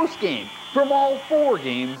and postgame from all 4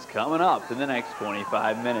 games coming up in the next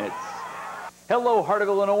 25 minutes. Hello, Heart of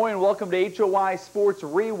Illinois, and welcome to HOI Sports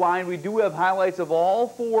Rewind. We do have highlights of all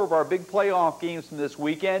 4 of our big playoff games from this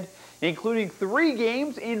weekend, including 3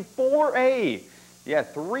 games in 4A. Yeah,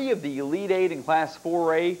 3 of the Elite 8 in Class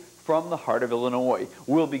 4A from the Heart of Illinois.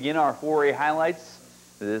 We'll begin our 4A highlights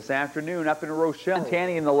this afternoon up in Rochelle.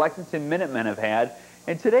 Tanny and the Lexington Minutemen have had,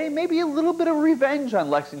 and today maybe a little bit of revenge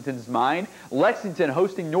on Lexington's mind. Lexington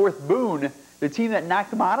hosting North Boone, the team that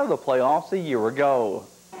knocked them out of the playoffs a year ago.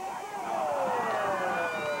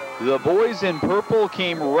 The boys in purple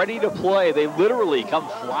came ready to play. They literally come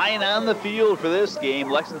flying on the field for this game.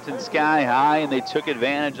 Lexington sky high, and they took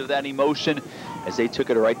advantage of that emotion as they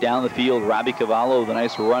took it right down the field. Robbie Cavallo with a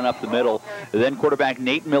nice run up the middle. Then quarterback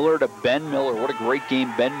Nate Miller to Ben Miller. What a great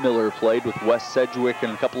game Ben Miller played with Wes Sedgwick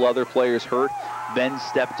and a couple other players hurt. Ben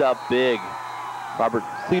stepped up big. Robert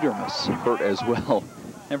Cleedermus hurt as well.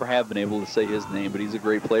 Never have been able to say his name, but he's a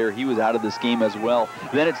great player. He was out of this game as well.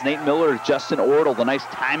 Then it's Nate Miller, Justin Ortle, the nice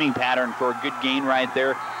timing pattern for a good gain right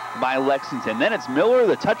there by Lexington. Then it's Miller,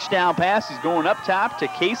 the touchdown pass. He's going up top to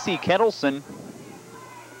Casey Kettleson.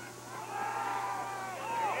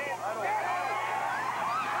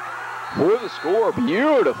 for the score.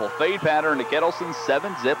 Beautiful fade pattern to Kettleson.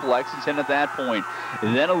 7-zip Lexington at that point.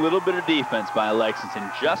 And then a little bit of defense by Lexington.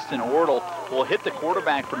 Justin Ortle will hit the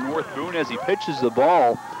quarterback for North Boone as he pitches the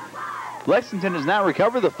ball. Lexington has not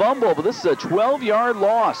recovered the fumble, but this is a 12-yard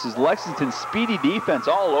loss as Lexington's speedy defense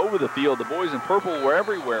all over the field. The boys in purple were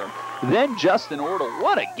everywhere. Then Justin Ortle.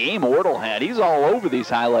 What a game Ortle had. He's all over these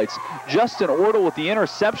highlights. Justin Ortle with the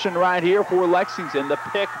interception right here for Lexington. The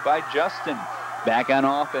pick by Justin. Back on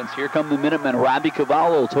offense. Here come the Minutemen. Robbie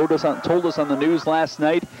Cavallo told us on the news last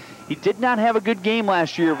night he did not have a good game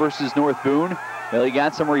last year versus North Boone. Well, he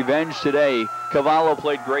got some revenge today. Cavallo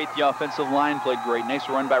played great. The offensive line played great. Nice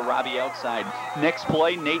run by Robbie outside. Next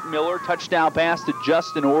play, Nate Miller, touchdown pass to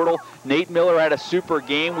Justin Ortle. Nate Miller had a super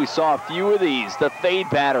game. We saw a few of these, the fade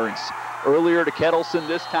patterns. Earlier to Kettleson,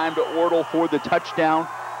 this time to Ortle for the touchdown.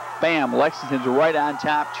 Bam, Lexington's right on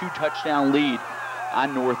top. 2-touchdown lead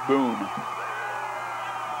on North Boone.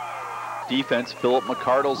 Defense, Philip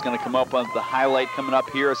McCardle's going to come up on the highlight coming up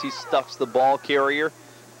here as he stuffs the ball carrier.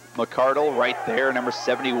 McCardle right there, number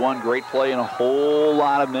 71. Great play and a whole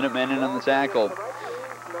lot of Minutemen in on the tackle.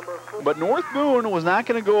 But North Boone was not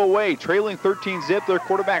going to go away. Trailing 13-zip, their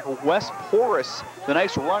quarterback, Wes Porras. The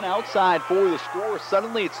nice run outside for the score.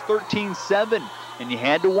 Suddenly it's 13-7. And you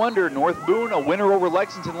had to wonder, North Boone, a winner over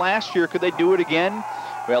Lexington last year, could they do it again?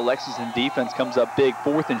 Well, Lexington defense comes up big.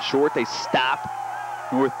 4th and short, they stop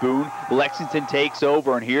North Boone. Lexington takes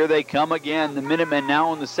over, and here they come again. The Minutemen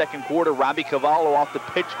now in the second quarter. Robbie Cavallo off the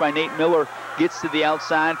pitch by Nate Miller gets to the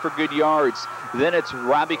outside for good yards. Then it's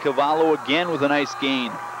Robbie Cavallo again with a nice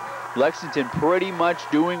gain. Lexington pretty much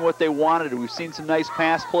doing what they wanted. We've seen some nice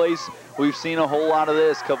pass plays. We've seen a whole lot of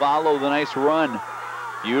this. Cavallo, the nice run.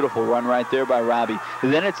 Beautiful run right there by Robbie.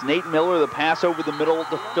 And then it's Nate Miller, the pass over the middle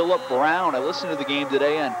to Philip Brown. I listened to the game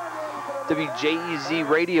today on WJEZ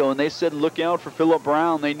radio, and they said look out for Philip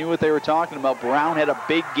Brown. They knew what they were talking about. Brown had a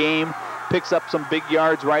big game, picks up some big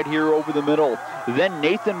yards right here over the middle. Then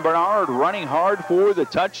Nathan Barnard running hard for the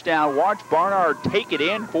touchdown. Watch Barnard take it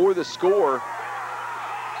in for the score.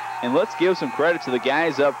 And let's give some credit to the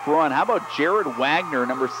guys up front. How about Jared Wagner,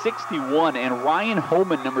 number 61, and Ryan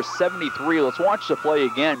Homan, number 73. Let's watch the play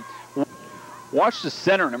again. Watch the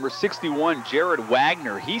center, number 61, Jared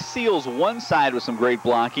Wagner. He seals one side with some great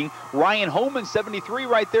blocking. Ryan Homan, 73,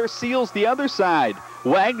 right there, seals the other side.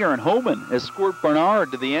 Wagner and Homan escort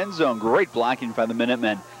Bernard to the end zone. Great blocking by the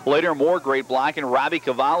Minutemen. Later, more great blocking. Robbie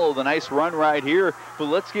Cavallo, the nice run right here. But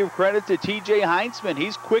let's give credit to TJ Heinzman.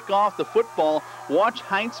 He's quick off the football. Watch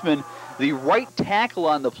Heinzman, the right tackle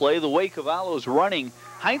on the play, the way Cavallo's running.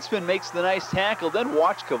 Heinzman makes the nice tackle. Then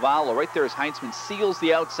watch Cavallo. Right there as Heinzman seals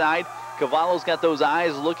the outside. Cavallo's got those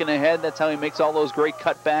eyes looking ahead. That's how he makes all those great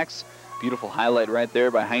cutbacks. Beautiful highlight right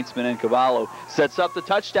there by Heinzman and Cavallo. Sets up the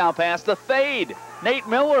touchdown pass, the fade. Nate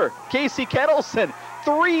Miller, Casey Kettleson.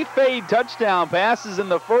 3 fade touchdown passes in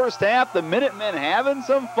the first half. The Minutemen having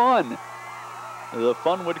some fun. The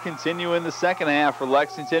fun would continue in the second half for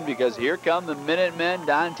Lexington because here come the Minutemen.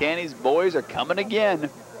 Don Tanny's boys are coming again.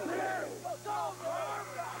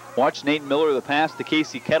 Watch Nate Miller, the pass to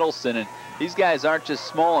Casey Kettleson, and these guys aren't just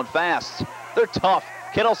small and fast. They're tough.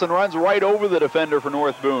 Kettleson runs right over the defender for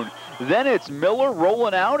North Boone. Then it's Miller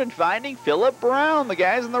rolling out and finding Philip Brown. The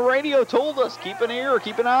guys on the radio told us, keep an ear,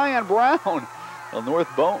 keep an eye on Brown. Well, North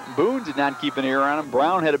Boone did not keep an ear on him.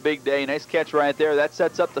 Brown had a big day. Nice catch right there. That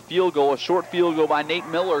sets up the field goal, a short field goal by Nate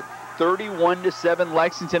Miller. 31-7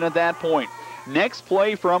 Lexington at that point. Next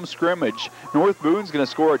play from scrimmage. North Boone's going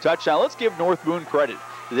to score a touchdown. Let's give North Boone credit.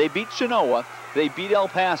 They beat Chenoa, they beat El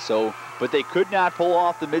Paso, but they could not pull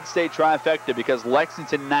off the mid-state trifecta because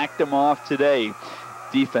Lexington knocked them off today.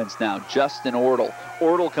 Defense now, Justin Ortle.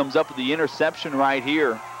 Ortle comes up with the interception right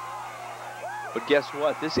here. But guess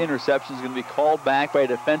what? This interception is going to be called back by a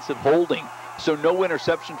defensive holding. So no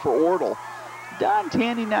interception for Ortle. Don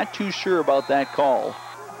Tanny not too sure about that call.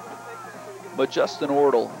 But Justin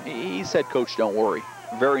Ortle, he said, Coach, don't worry.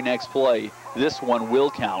 Very next play, this one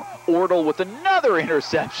will count. Ortle with another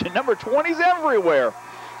interception. Number 20's everywhere.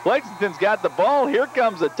 Lexington's got the ball. Here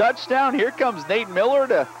comes a touchdown. Here comes Nate Miller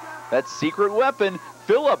to that secret weapon.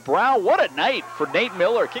 Philip Brown, what a night for Nate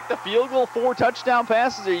Miller. Kicked the field goal, 4 touchdown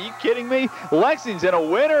passes. Are you kidding me? Lexington a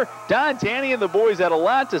winner. Don Tanny and the boys had a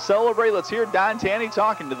lot to celebrate. Let's hear Don Tanny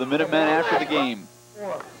talking to the Minutemen after the game.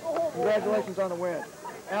 Congratulations on the win.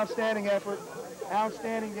 Outstanding effort,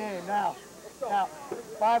 outstanding game. Now,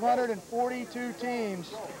 542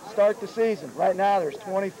 teams start the season. Right now, there's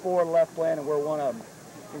 24 left playing, and we're one of them.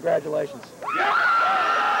 Congratulations.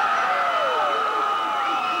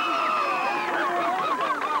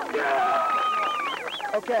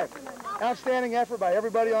 Okay, outstanding effort by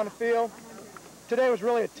everybody on the field. today was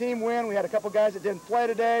really a team win. We had a couple guys that didn't play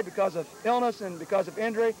today because of illness and because of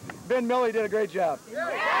injury. Ben Milley did a great job.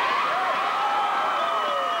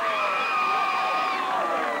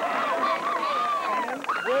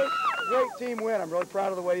 Great team win. I'm really proud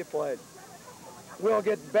of the way you played. We'll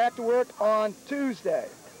get back to work on Tuesday.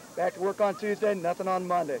 Back to work on Tuesday, nothing on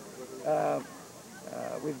Monday.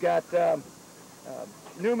 We've got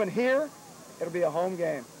Newman here. It'll be a home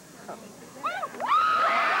game.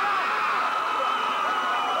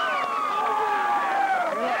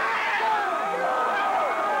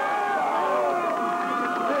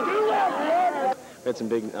 We had some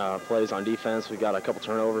big plays on defense. We got a couple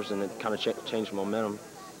turnovers, and it kind of changed momentum.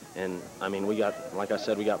 And, I mean, we got, like I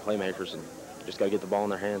said, we got playmakers, and just got to get the ball in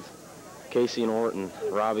their hands. Casey and Orton,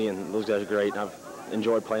 Robbie, and those guys are great. I've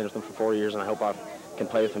enjoyed playing with them for 4 years, and I hope I can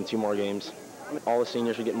play with them 2 more games. All the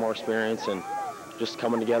seniors are getting more experience and just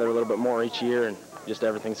coming together a little bit more each year, and just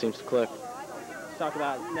everything seems to click. Let's talk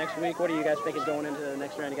about next week. What do you guys think is going into the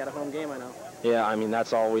next round? You got a home game, I know. Yeah, I mean,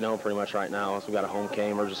 that's all we know pretty much right now. Is we got a home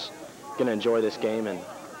game. We're just going to enjoy this game and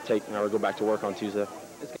go back to work on Tuesday.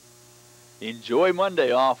 Enjoy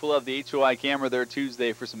Monday off. We'll have the HOI camera there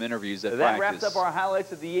Tuesday for some interviews at That practice. wraps up our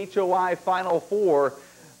highlights of the HOI Final Four.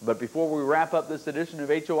 But before we wrap up this edition of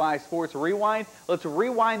HOI Sports Rewind, let's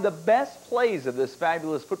rewind the best plays of this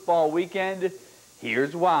fabulous football weekend.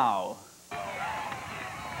 Here's WOW.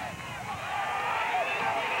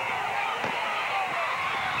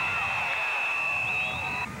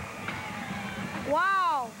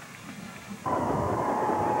 Wow.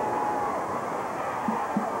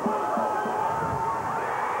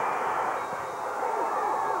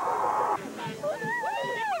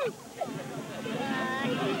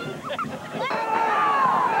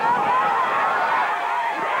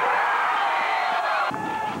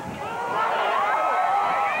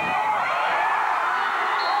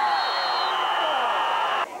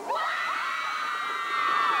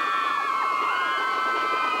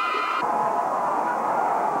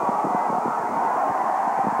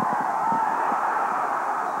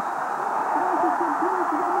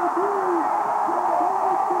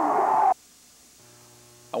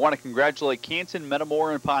 I want to congratulate Canton,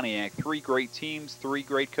 Metamora, and Pontiac. 3 great teams, 3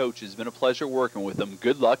 great coaches. Been a pleasure working with them.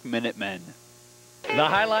 Good luck, Minutemen. The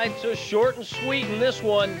highlights are short and sweet in this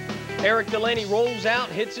one. Eric Delaney rolls out,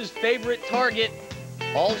 hits his favorite target.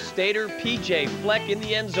 All-Stater P.J. Fleck in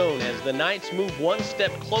the end zone as the Knights move 1 step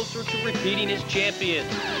closer to repeating as champions.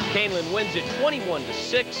 Canelan wins it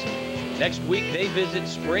 21-6. Next week, they visit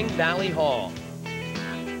Spring Valley Hall.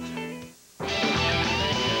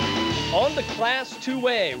 On the Class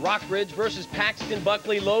 2A, Rockridge versus Paxton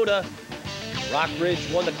Buckley Loda.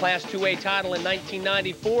 Rockridge won the Class 2A title in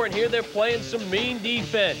 1994, and here they're playing some mean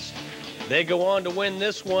defense. They go on to win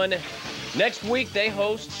this one. Next week, they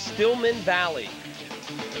host Stillman Valley.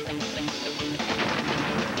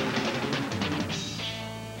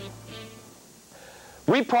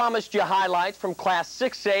 We promised you highlights from Class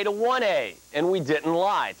 6A to 1A, and we didn't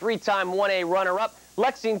lie. 3-time 1A runner-up,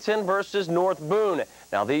 Lexington versus North Boone.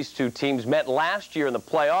 Now, these 2 teams met last year in the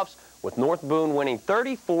playoffs, with North Boone winning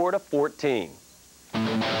 34-14.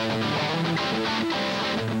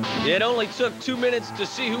 It only took 2 minutes to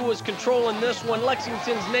see who was controlling this one.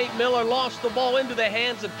 Lexington's Nate Miller lost the ball into the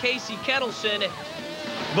hands of Casey Kettleson,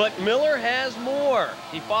 but Miller has more.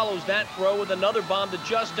 He follows that throw with another bomb to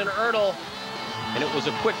Justin Ertl, and it was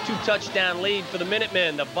a quick 2-touchdown lead for the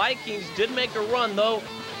Minutemen. The Vikings did make a run, though.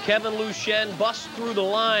 Kevin Lucien busts through the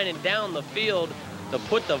line and down the field to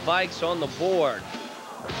put the Vikes on the board.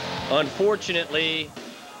 Unfortunately,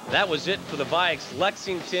 that was it for the Vikes.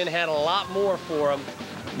 Lexington had a lot more for them.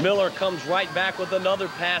 Miller comes right back with another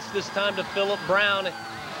pass, this time to Phillip Brown.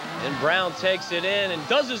 And Brown takes it in and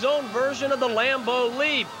does his own version of the Lambeau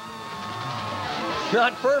leap.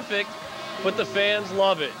 Not perfect, but the fans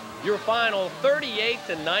love it. Your final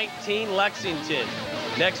 38-19 Lexington.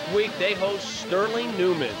 Next week, they host Sterling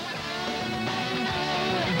Newman.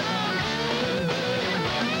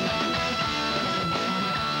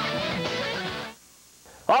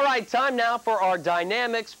 All right, time now for our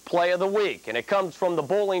Dynamics Play of the Week, and it comes from the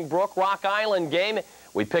Bolingbrook Rock Island game.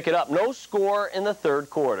 We pick it up, no score in the 3rd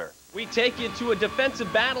quarter. We take you to a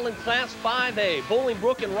defensive battle in Class 5A,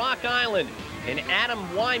 Bolingbrook and Rock Island. And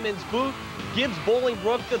Adam Wyman's boot gives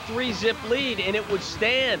Bolingbrook the 3-zip lead, and it would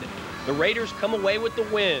stand. The Raiders come away with the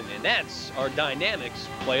win, and that's our Dynamics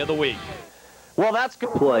Play of the Week. Well, that's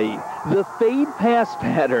good. Play, the fade pass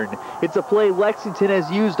pattern. It's a play Lexington has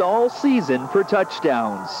used all season for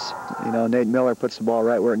touchdowns. You know, Nate Miller puts the ball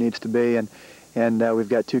right where it needs to be, and And we've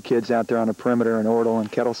got 2 kids out there on the perimeter, and Ortle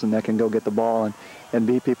and Kettleson, that can go get the ball and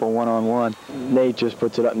beat people one-on-one. Nate just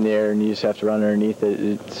puts it up in the air, and you just have to run underneath it.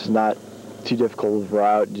 It's not too difficult of a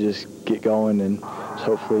route. Just get going and just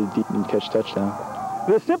hopefully deep and catch a touchdown.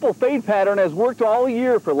 The simple fade pattern has worked all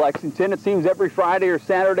year for Lexington. It seems every Friday or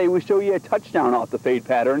Saturday we show you a touchdown off the fade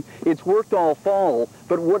pattern. It's worked all fall,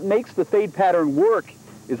 but what makes the fade pattern work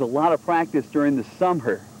is a lot of practice during the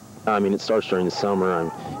summer. I mean, it starts during the summer.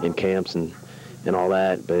 I'm in camps and all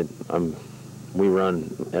that, but we run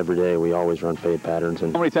every day. We always run fade patterns.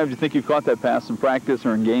 And how many times do you think you've caught that pass in practice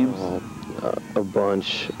or in games? A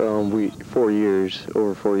bunch. Over 4 years,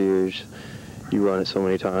 you run it so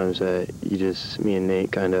many times that me and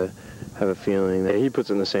Nate kind of have a feeling that he puts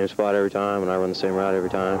it in the same spot every time, and I run the same route every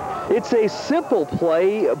time. It's a simple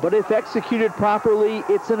play, but if executed properly,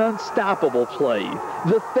 it's an unstoppable play.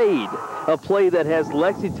 The fade, a play that has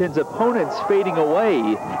Lexington's opponents fading away,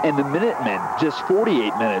 and the Minutemen just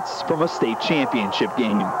 48 minutes from a state championship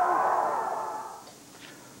game.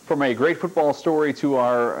 From a great football story to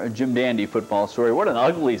our Jim Dandy football story, what an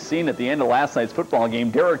ugly scene at the end of last night's football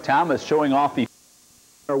game. Derek Thomas showing off the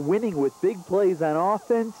are winning with big plays on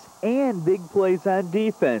offense and big plays on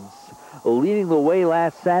defense. Leading the way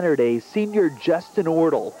last Saturday, senior Justin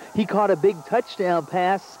Ortle. He caught a big touchdown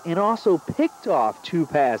pass and also picked off 2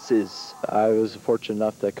 passes. I was fortunate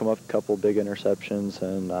enough to come up with a couple big interceptions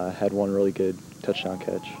and had one really good touchdown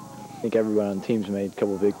catch. I think everyone on the team's made a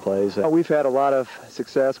couple of big plays. We've had a lot of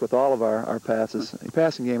success with all of our passes. The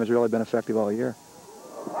passing game has really been effective all year.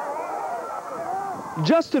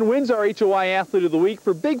 Justin wins our HOI Athlete of the Week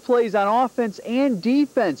for big plays on offense and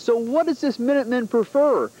defense. So what does this Minutemen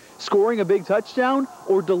prefer? Scoring a big touchdown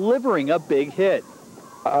or delivering a big hit?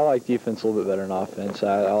 I like defense a little bit better than offense.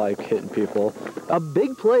 I like hitting people. A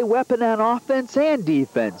big play weapon on offense and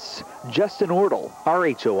defense. Justin Ortle, our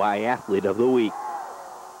HOI Athlete of the Week.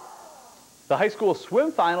 The high school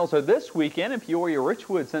swim finals are this weekend, and Peoria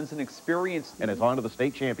Richwood sends an experienced and is on to the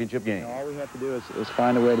state championship game. All we have to do is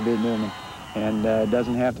find a way to beat Newman. And it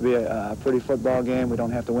doesn't have to be a pretty football game. We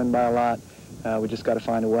don't have to win by a lot. We just got to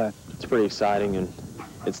find a way. It's pretty exciting, and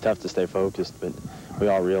it's tough to stay focused, but we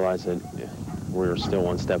all realize that we're still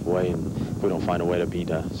one step away, and if we don't find a way to beat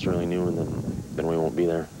Sterling Newman, then we won't be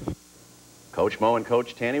there. Coach Moe and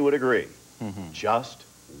Coach Tanny would agree. Just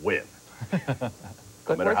win.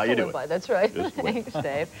 No matter how you do it. That's right. Thanks,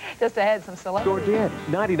 Dave. Just ahead, some celebrities. Georgette,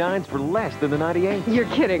 99's for less than the 98. You're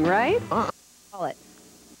kidding, right? Call it.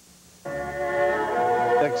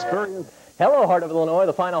 Experience. Hello, Heart of Illinois,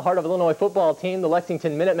 the final Heart of Illinois football team, the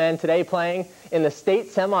Lexington Minutemen, today playing in the state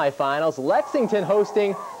semifinals. Lexington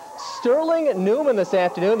hosting Sterling Newman this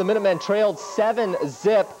afternoon. The Minutemen trailed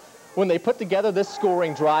 7-zip when they put together this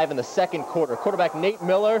scoring drive in the second quarter. Quarterback Nate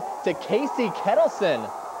Miller to Casey Kettleson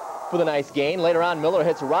for the nice gain. Later on, Miller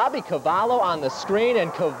hits Robbie Cavallo on the screen,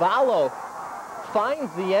 and Cavallo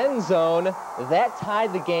finds the end zone. That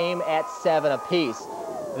tied the game at 7 apiece.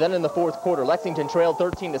 Then in the fourth quarter, Lexington trailed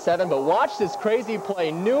 13-7, but watch this crazy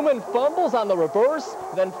play. Newman fumbles on the reverse,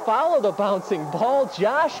 then follow the bouncing ball.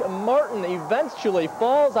 Josh Martin eventually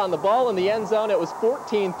falls on the ball in the end zone. It was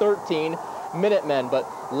 14-13 Minutemen, but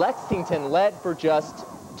Lexington led for just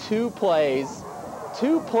 2 plays.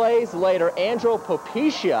 2 plays later, Andro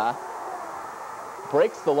Popicia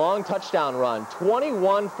breaks the long touchdown run.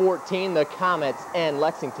 21-14, the Comets end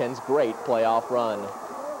Lexington's great playoff run.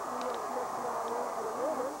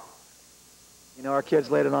 You know, our kids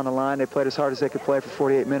laid it on the line. They played as hard as they could play for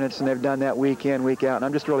 48 minutes, and they've done that week in, week out. And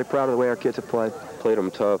I'm just really proud of the way our kids have played. Played them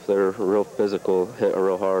tough. They're real physical, hit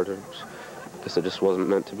real hard. I guess it just wasn't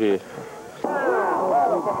meant to be.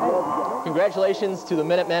 Congratulations to the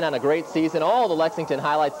Minutemen on a great season. All the Lexington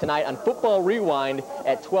highlights tonight on Football Rewind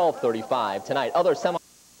at 12:35 tonight. Other semi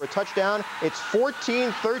for a touchdown. It's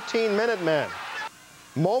 14-13 Minutemen.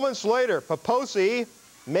 Moments later, Poposi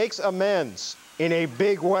makes amends in a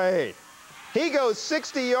big way. He goes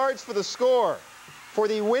 60 yards for the score, for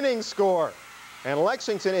the winning score. And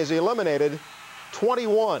Lexington is eliminated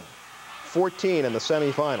 21-14 in the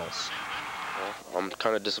semifinals. I'm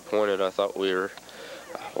kind of disappointed. I thought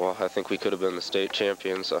I think we could have been the state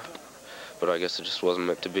champions, but I guess it just wasn't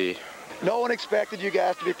meant to be. No one expected you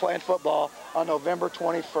guys to be playing football on November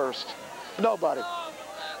 21st. Nobody.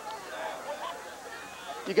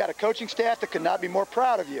 You got a coaching staff that could not be more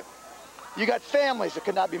proud of you. You got families that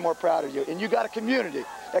could not be more proud of you. And you got a community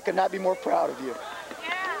that could not be more proud of you.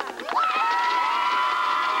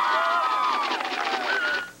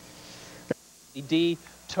 D,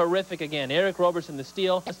 terrific again. Eric Roberson, the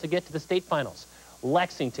steal, to get to the state finals.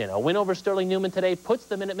 Lexington. A win over Sterling Newman today puts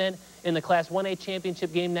the Minutemen in the Class 1A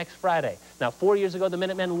championship game next Friday. Now, 4 years ago, the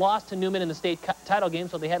Minutemen lost to Newman in the state title game,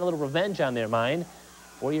 so they had a little revenge on their mind.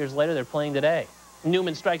 4 years later, they're playing today.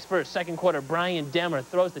 Newman strikes first. Second quarter, Brian Demmer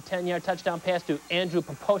throws the 10-yard touchdown pass to Andrew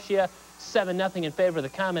Paposia. 7-0 in favor of the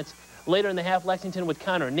Comets. Later in the half, Lexington with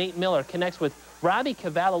counter. Nate Miller connects with Robbie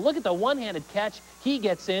Cavallo. Look at the one-handed catch. He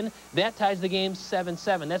gets in. That ties the game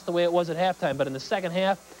 7-7. That's the way it was at halftime. But in the second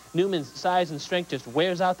half, Newman's size and strength just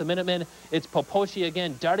wears out the Minutemen. It's Paposia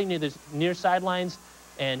again, darting near the near sidelines,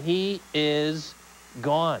 and he is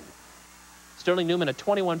gone. Sterling Newman, a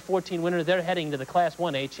 21-14 winner. They're heading to the Class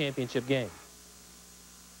 1A championship game.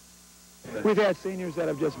 We've had seniors that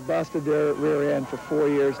have just busted their rear end for 4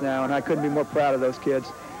 years now, and I couldn't be more proud of those kids.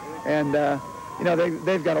 And, you know,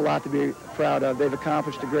 they've got a lot to be proud of. They've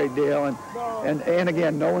accomplished a great deal. And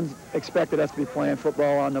again, no one's expected us to be playing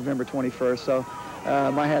football on November 21st. So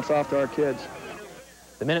my hat's off to our kids.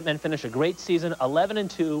 The Minutemen finish a great season,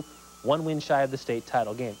 11-2, 1 win shy of the state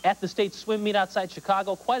title game. At the state swim meet outside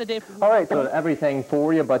Chicago, quite a day for... All right, so everything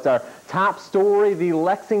for you, but our top story, the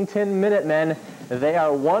Lexington Minutemen, they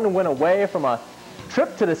are 1 win away from a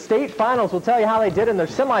trip to the state finals. We'll tell you how they did in their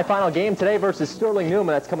semifinal game today versus Sterling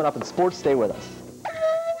Newman. That's coming up in sports. Stay with us.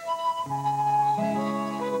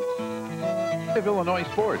 Illinois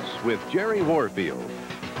Sports with Jerry Warfield.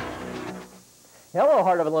 Hello,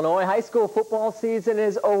 Heart of Illinois. High school football season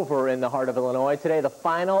is over in the Heart of Illinois. Today, the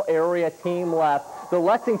final area team left. The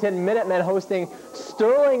Lexington Minutemen hosting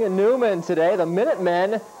Sterling Newman today. The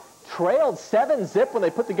Minutemen trailed 7-0 when they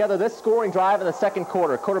put together this scoring drive in the second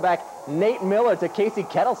quarter. Quarterback Nate Miller to Casey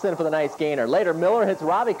Kettleson for the nice gainer. Later, Miller hits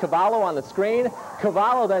Robbie Cavallo on the screen.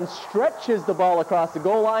 Cavallo then stretches the ball across the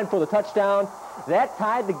goal line for the touchdown. That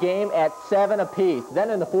tied the game at 7 apiece. Then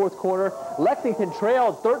in the fourth quarter, Lexington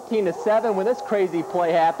trailed 13-7 when this crazy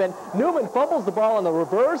play happened. Newman fumbles the ball on the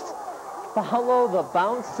reverse. Follow the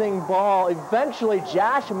bouncing ball. Eventually,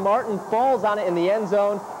 Josh Martin falls on it in the end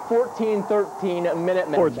zone. 14-13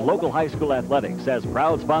 Minutemen. Sports local high school athletics as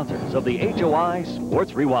proud sponsors of the HOI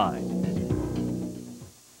Sports Rewind.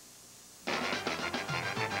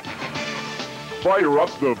 Fire up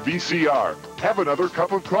the VCR. Have another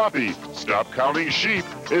cup of coffee. Stop counting sheep.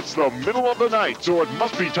 It's the middle of the night, so it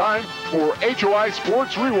must be time for HOI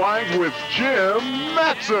Sports Rewind with Jim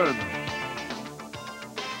Matson.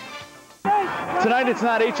 Tonight it's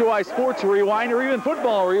not HOI Sports Rewind or even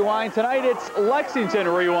Football Rewind. Tonight it's Lexington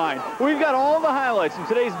Rewind. We've got all the highlights from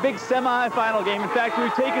today's big semifinal game. In fact,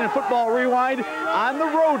 we've taken a Football Rewind on the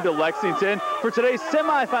road to Lexington for today's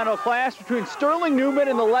semifinal clash between Sterling Newman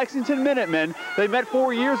and the Lexington Minutemen. They met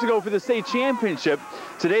 4 years ago for the state championship.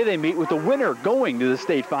 Today they meet with the winner going to the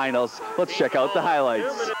state finals. Let's check out the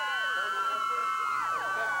highlights.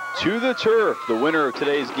 To the turf. The winner of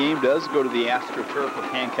today's game does go to the AstroTurf of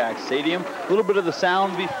Hancock Stadium. A little bit of the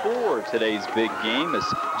sound before today's big game as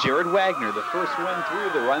Jared Wagner, the first win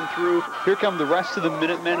through, the run through. Here come the rest of the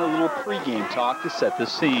Minutemen, a little pregame talk to set the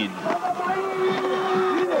scene.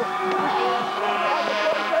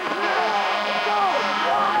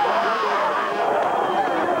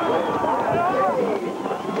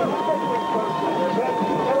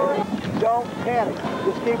 Don't panic.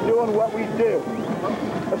 Just keep doing what we do.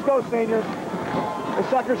 Let's go, seniors. The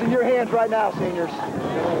sucker's in your hands right now, seniors.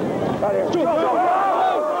 Right here. Go, go,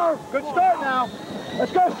 go. Good start now.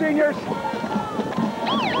 Let's go, seniors.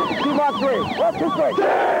 Team on 3. 1, 2, 3.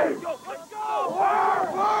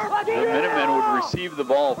 The Minutemen would receive the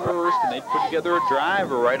ball first, and they'd put together a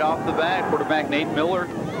drive right off the bat. Quarterback Nate Miller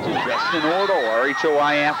to Justin Ordle, our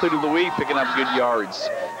HOI Athlete of the Week, picking up good yards.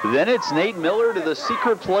 Then it's Nate Miller to the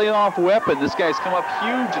secret playoff weapon. This guy's come up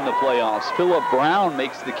huge in the playoffs. Philip Brown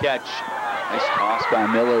makes the catch. Nice toss by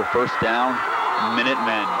Miller. First down,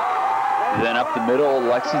 Minutemen. Then up the middle,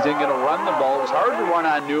 Lexington going to run the ball. It was hard to run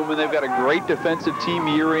on Newman. They've got a great defensive team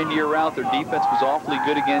year in, year out. Their defense was awfully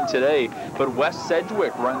good again today. But Wes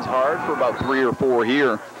Sedgwick runs hard for about 3 or 4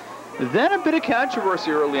 here. Then a bit of controversy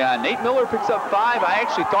early on. Nate Miller picks up 5. I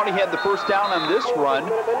actually thought he had the first down on this run,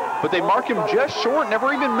 but they mark him just short,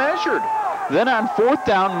 never even measured. Then on 4th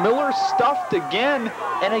down, Miller stuffed again,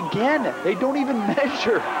 and again, they don't even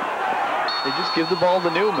measure. They just give the ball to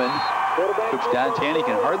Newman. Coach Don Tanny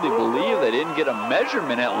can hardly believe they didn't get a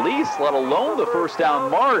measurement at least, let alone the first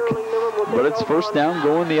down mark. But it's first down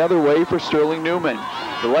going the other way for Sterling Newman.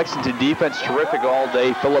 The Lexington defense terrific all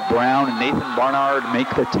day. Philip Brown and Nathan Barnard make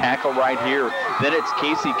the tackle right here. Then it's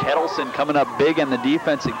Casey Kettleson coming up big on the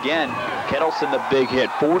defense again. Kettleson the big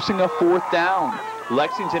hit, forcing a 4th down.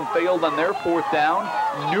 Lexington failed on their 4th down.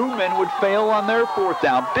 Newman would fail on their 4th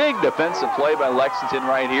down. Big defensive play by Lexington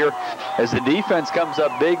right here as the defense comes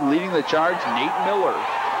up big, leading the charge, Nate Miller.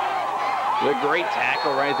 The great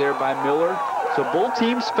tackle right there by Miller. So both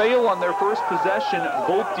teams fail on their first possession.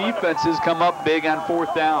 Both defenses come up big on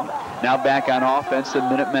 4th down. Now back on offense, the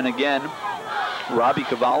Minutemen again. Robbie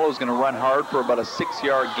Cavallo is going to run hard for about a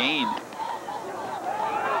 6-yard gain.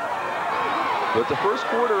 But the first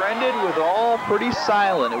quarter ended with all pretty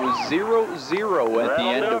silent. It was 0-0 at the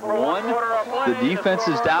end of one. The defense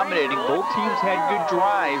is dominating. Both teams had good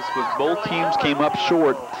drives, but both teams came up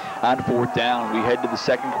short on 4th down. We head to the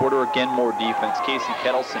second quarter. Again, more defense. Casey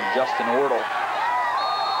Kettleson, Justin Ortle.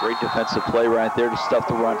 Great defensive play right there to stuff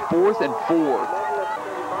the run. 4th and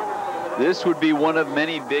 4. This would be one of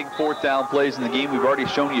many big 4th down plays in the game. We've already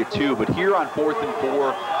shown you 2, but here on 4th and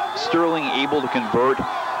 4, Sterling able to convert.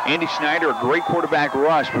 Andy Schneider, a great quarterback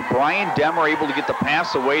rush, but Brian Demmer able to get the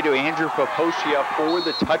pass away to Andrew Faposia for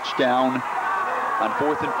the touchdown. On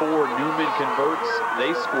 4th and 4, Newman converts.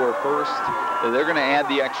 They score first. They're going to add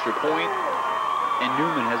the extra point, and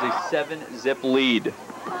Newman has a 7-zip lead.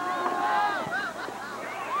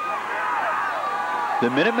 The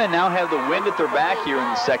Minutemen now have the wind at their back here in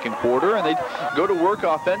the second quarter, and they go to work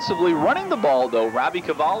offensively, running the ball, though. Robbie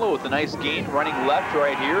Cavallo with a nice gain, running left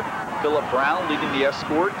right here. Philip Brown leading the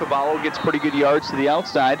escort. Cavallo gets pretty good yards to the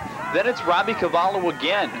outside. Then it's Robbie Cavallo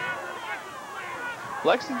again.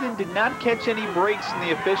 Lexington did not catch any breaks from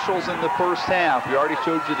the officials in the first half. We already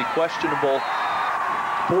showed you the questionable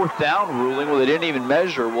 4th down ruling. Well, they didn't even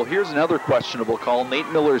measure. Well, here's another questionable call. Nate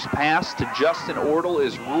Miller's pass to Justin Ortle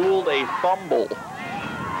is ruled a fumble.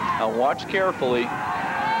 Now watch carefully.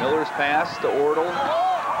 Miller's pass to Ortle.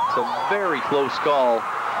 It's a very close call.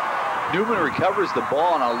 Newman recovers the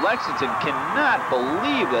ball. Now Lexington cannot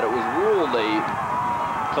believe that it was ruled a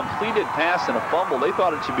completed pass and a fumble. They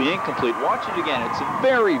thought it should be incomplete. Watch it again. It's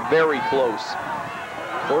very, very close.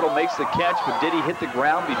 Ortle makes the catch, but did he hit the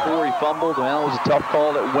ground before he fumbled? Well, it was a tough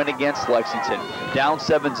call that went against Lexington. Down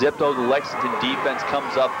 7-zip, though, the Lexington defense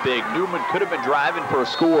comes up big. Newman could have been driving for a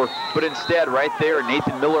score, but instead, right there,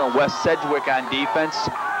 Nathan Miller and Wes Sedgwick on defense.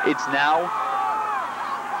 It's now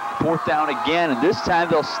 4th down again, and this time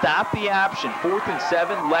they'll stop the option. 4th and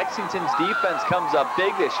 7, Lexington's defense comes up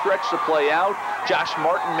big. They stretch the play out. Josh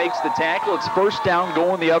Martin makes the tackle. It's 1st down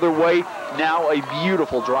going the other way. Now a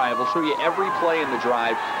beautiful drive. We'll show you every play in the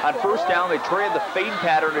drive. On 1st down, they traded the fade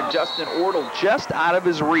pattern to Justin Ortle just out of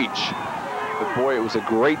his reach. But boy, it was a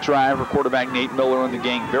great drive for quarterback Nate Miller in the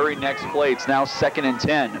game. Very next play, it's now 2nd and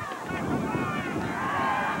 10.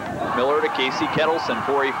 Miller to Casey Kettleson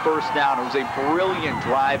for a 1st down. It was a brilliant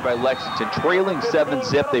drive by Lexington. Trailing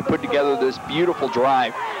 7-zip, they put together this beautiful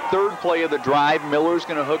drive. 3rd play of the drive, Miller's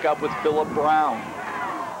going to hook up with Philip Brown.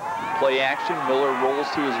 Play action, Miller rolls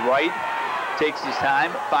to his right, takes his time,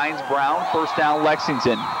 finds Brown, 1st down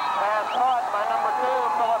Lexington.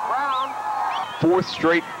 4th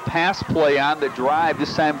straight pass play on the drive.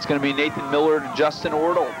 This time it's going to be Nathan Miller to Justin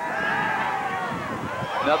Ortle.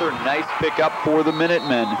 Another nice pickup for the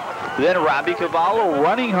Minutemen. Then Robbie Cavallo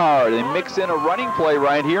running hard. They mix in a running play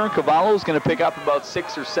right here, and Cavallo's going to pick up about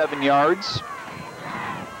 6 or 7 yards.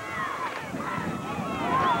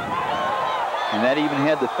 And that even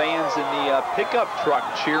had the fans in the pickup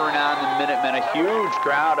truck cheering on the Minutemen. A huge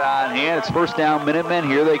crowd on hand. It's 1st down Minutemen.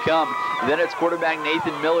 Here they come. And then it's quarterback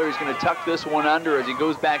Nathan Miller who's going to tuck this one under as he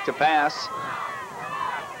goes back to pass.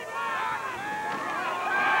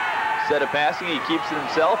 Instead of passing, he keeps it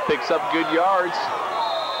himself, picks up good yards.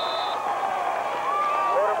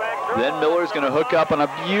 Then Miller's going to hook up on a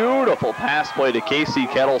beautiful pass play to Casey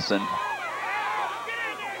Kettleson.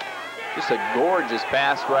 Just a gorgeous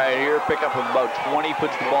pass right here. Pick up of about 20,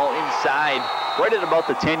 puts the ball inside, right at about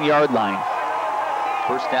the 10-yard line.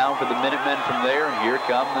 1st down for the Minutemen from there, and here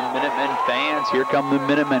come the Minutemen fans. Here come the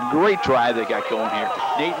Minutemen. Great drive they got going here.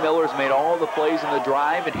 Nate Miller's made all the plays in the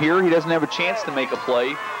drive, and here he doesn't have a chance to make a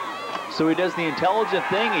play. So he does the intelligent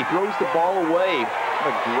thing. He throws the ball away.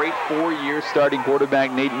 What a great 4-year starting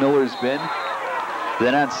quarterback Nate Miller's been.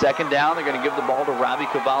 Then on 2nd down, they're going to give the ball to Robbie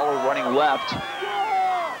Cavallo running left.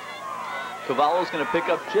 Cavallo's going to pick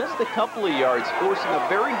up just a couple of yards, forcing a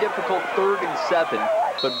very difficult 3rd and 7.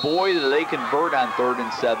 But boy, do they convert on 3rd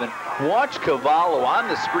and 7. Watch Cavallo on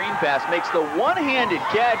the screen pass, makes the one-handed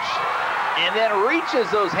catch, and then reaches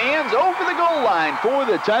those hands over the goal line for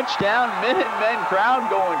the touchdown. Minutemen crowd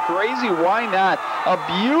going crazy. Why not? A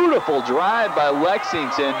beautiful drive by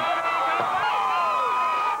Lexington.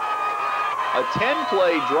 A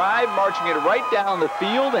 10-play drive, marching it right down the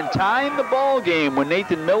field and tying the ball game when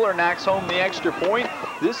Nathan Miller knocks home the extra point.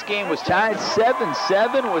 This game was tied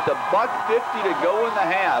 7-7 with $1:50 to go in the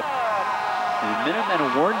half. And the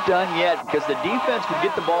Minutemen weren't done yet because the defense would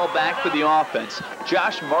get the ball back for the offense.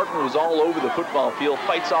 Josh Martin was all over the football field,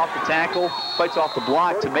 fights off the tackle, fights off the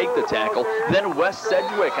block to make the tackle. Then Wes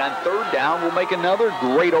Sedgwick on third down will make another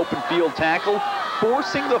great open field tackle,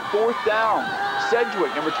 forcing the fourth down.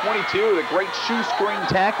 Sedgwick, number 22, with a great shoestring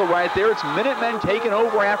tackle right there. It's Minutemen taking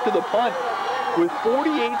over after the punt. With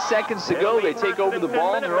 48 seconds to go, they take over the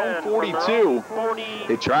ball in their own 42.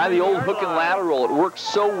 They try the old hook and lateral. It worked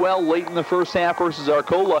so well late in the first half versus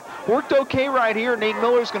Arcola. Worked okay right here. Nate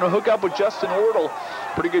Miller's going to hook up with Justin Ortle.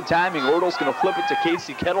 Pretty good timing. Ortle's going to flip it to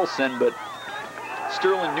Casey Kettleson, but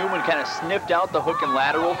Sterling Newman kind of sniffed out the hook and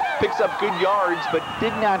lateral, picks up good yards, but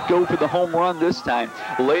did not go for the home run this time.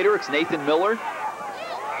 Later, it's Nathan Miller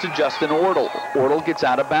to Justin Ortle. Ortle gets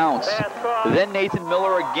out of bounds. Then Nathan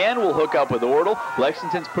Miller again will hook up with Ortle.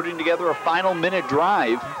 Lexington's putting together a final minute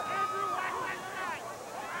drive.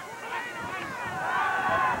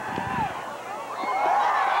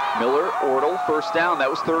 Miller, Ortle, first down. That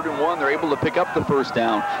was 3rd and 1. They're able to pick up the first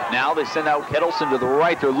down. Now they send out Kettleson to the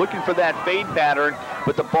right. They're looking for that fade pattern,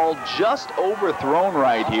 but the ball just overthrown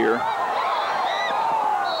right here.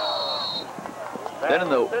 Then in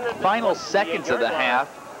the final seconds of the half,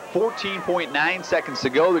 14.9 seconds to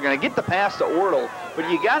go, they're going to get the pass to Ortle, but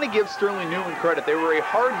you got to give Sterling Newman credit. They were a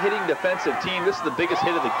hard-hitting defensive team. This is the biggest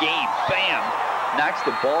hit of the game. Bam! Knocks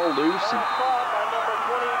the ball loose, and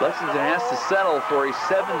Lexington has to settle for a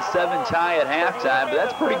 7-7 tie at halftime, but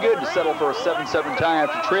that's pretty good to settle for a 7-7 tie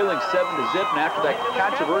after trailing 7-0, and after that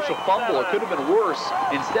controversial fumble, it could have been worse.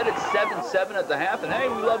 Instead, it's 7-7 at the half, and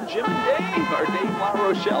hey, we love Jim and Dave, our Dave La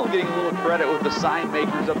Rochelle, getting a little credit with the sign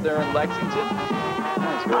makers up there in Lexington.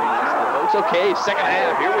 That's very nice of the folks. Okay, second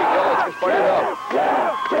half, here we go, let's get fired up.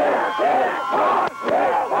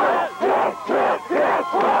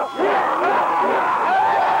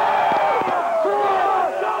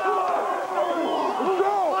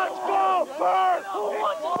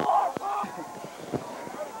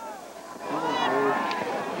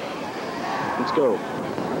 Let's go.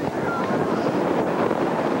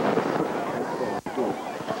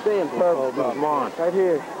 Stay in purple, come on. Right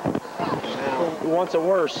here. He wants it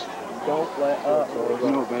worse. Don't let up.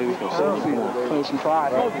 No, baby. Play some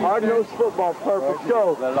pride. Hard-nosed football, purpose.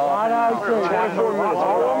 Go.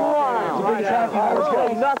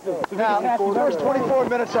 Nothing. Now, first 24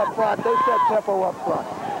 minutes up front, they set tempo up front.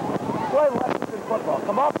 Play Lexington football.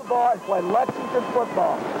 Come off the ball and play Lexington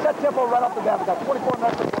football. Set tempo right off the bat. We've got 24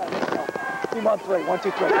 minutes to play. Team on 3. 1,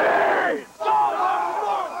 2, 3.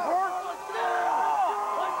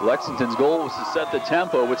 Lexington's goal was to set the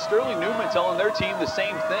tempo, with Sterling Newman telling their team the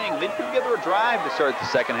same thing. They put together a drive to start the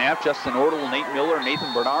second half. Justin Ortle, Nate Miller, and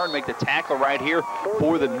Nathan Bernard make the tackle right here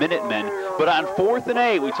for the Minutemen. But on 4th and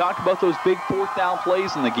 8, we talked about those big 4th down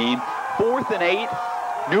plays in the game. 4th and 8,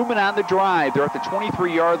 Newman on the drive. They're at the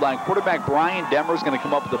 23-yard line. Quarterback Brian Demmer is going to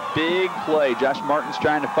come up with a big play. Josh Martin's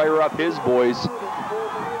trying to fire up his boys.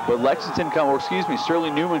 But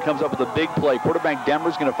Sterling Newman comes up with a big play. Quarterback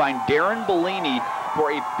Demmer's going to find Darren Bellini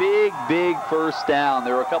for a big first down.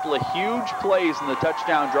 There were a couple of huge plays in the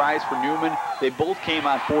touchdown drives for Newman. They both came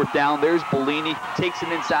on 4th down. There's Bellini, takes it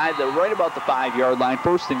inside right about the 5-yard line.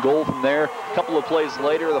 1st and goal from there. A couple of plays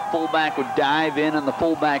later, the fullback would dive in on the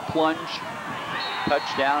fullback plunge.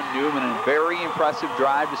 Touchdown Newman, and very impressive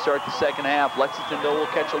drive to start the second half. Lexington, though, will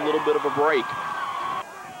catch a little bit of a break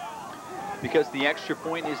because the extra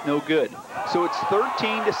point is no good. So it's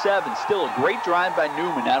 13-7. Still a great drive by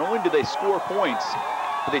Newman. Not only did they score points,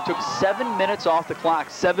 but they took 7 minutes off the clock.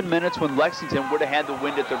 7 minutes when Lexington would have had the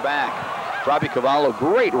wind at their back. Robbie Cavallo,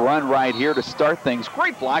 great run right here to start things.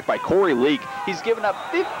 Great block by Corey Leak. He's given up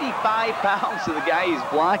 55 pounds to the guy he's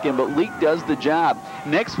blocking, but Leak does the job.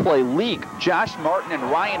 Next play, Leak, Josh Martin, and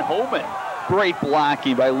Ryan Homan. Great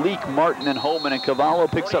blocking by Leak, Martin, and Homan, and Cavallo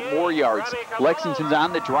picks up more yards. Lexington's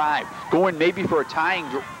on the drive, going maybe for a tying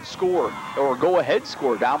score or go-ahead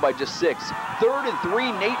score, down by just 6. 3rd and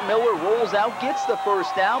 3, Nate Miller rolls out, gets the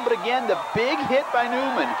first down, but again, the big hit by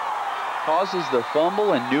Newman causes the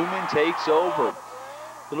fumble, and Newman takes over.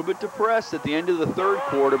 A little bit depressed at the end of the 3rd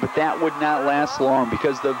quarter, but that would not last long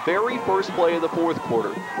because the very first play of the 4th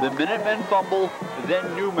quarter, the Minutemen fumble,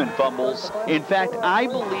 then Newman fumbles. In fact, I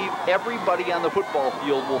believe everybody on the football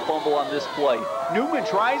field will fumble on this play. Newman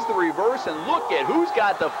tries the reverse, and look at who's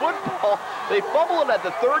got the football. They fumble it at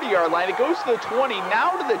the 30-yard line. It goes to the 20,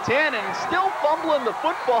 now to the 10, and still fumbling the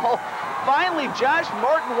football. finally, Josh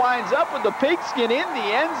Martin winds up with the pigskin in the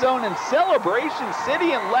end zone, and Celebration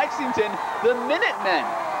City in Lexington, the Minutemen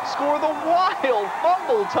score the wild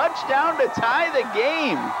fumble touchdown to tie the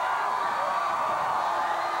game.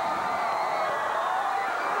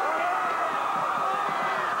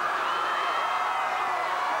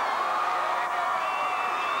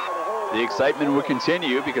 The excitement will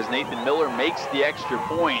continue because Nathan Miller makes the extra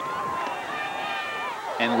point.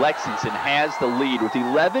 And Lexington has the lead with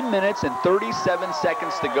 11 minutes and 37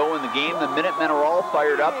 seconds to go in the game. The Minutemen are all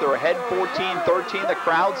fired up. They're ahead 14-13. The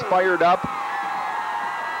crowd's fired up.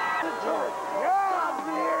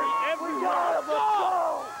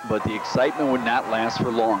 But the excitement would not last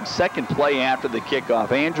for long. Second play after the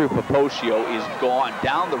kickoff. Andrew Papocio is gone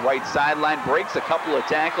down the right sideline, breaks a couple of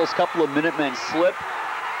tackles, couple of Minutemen slip.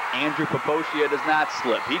 Andrew Papocio does not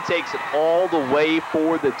slip. He takes it all the way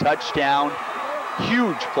for the touchdown.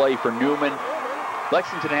 Huge play for Newman.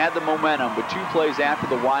 Lexington had the momentum, but 2 plays after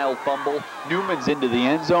the wild fumble, Newman's into the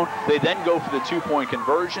end zone. They then go for the 2-point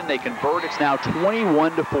conversion. They convert. It's now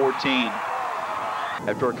 21-14.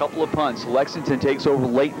 After a couple of punts, Lexington takes over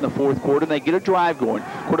late in the fourth quarter, and they get a drive going.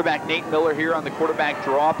 Quarterback Nate Miller here on the quarterback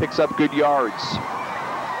draw picks up good yards.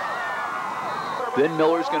 Then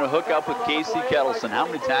Miller's going to hook up with Casey Kettleson. How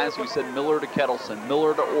many times have we said Miller to Kettleson,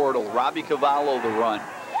 Miller to Ortle, Robbie Cavallo the run?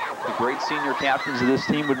 The great senior captains of this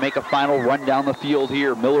team would make a final run down the field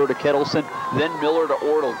here. Miller to Kettleson, then Miller to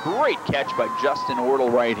Ortle. Great catch by Justin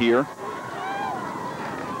Ortle right here.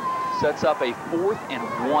 Sets up a 4th and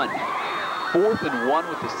 1. 4th and 1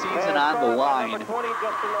 with the season on the line. Number 20,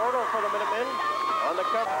 Justin Ortle for the Minutemen on the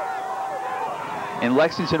cover. And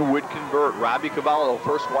Lexington would convert. Robbie Cavallo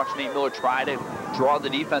first watch Nate Miller try to draw the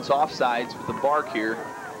defense offsides with the bark here.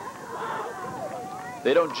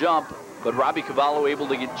 They don't jump, but Robbie Cavallo able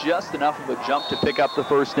to get just enough of a jump to pick up the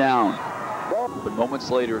first down. But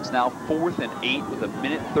moments later, it's now 4th and 8 with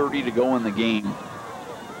 1:30 to go in the game.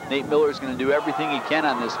 Nate Miller is going to do everything he can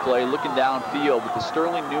on this play, looking downfield, but the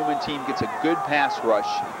Sterling Newman team gets a good pass rush.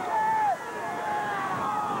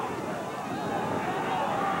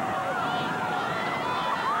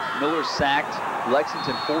 Miller sacked.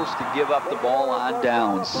 Lexington forced to give up the ball on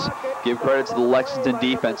downs. Give credit to the Lexington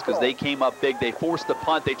defense because they came up big. They forced the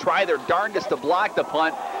punt. They try their darndest to block the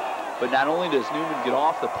punt, but not only does Newman get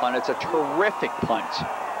off the punt, it's a terrific punt.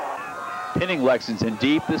 Pinning Lexington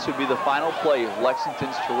deep. This would be the final play of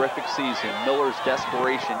Lexington's terrific season. Miller's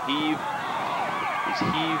desperation heave is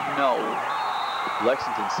heave no.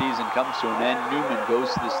 Lexington season comes to an end. Newman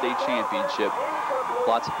goes to the state championship.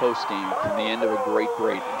 Lots of post-game from the end of a great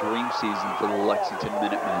dream season for the Lexington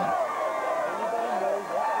Minutemen.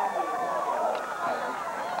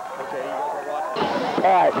 All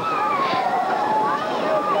right.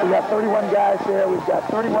 We got 31 guys here. We've got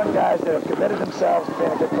 31 guys that have committed themselves to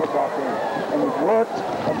being a good football team. And you've worked,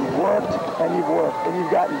 and you've worked, and you've worked. And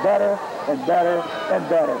you've gotten better and better and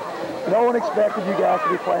better. No one expected you guys to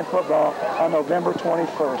be playing football on November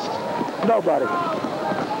 21st. Nobody.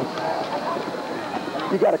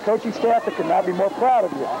 You got a coaching staff that could not be more proud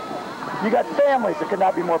of you. You got families that could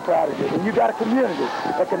not be more proud of you. And you got a community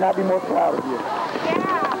that could not be more proud of you.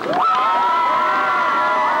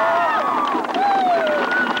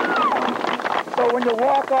 So when you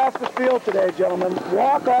walk off the field today, gentlemen,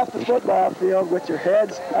 walk off the football field with your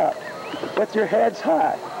heads up, with your heads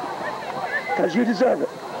high, because you deserve it.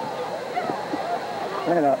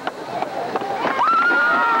 Man up.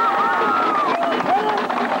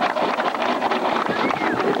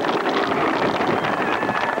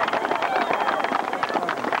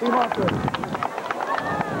 Team on through.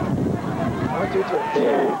 1, 2,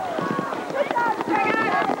 3.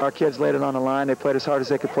 Our kids laid it on the line. They played as hard as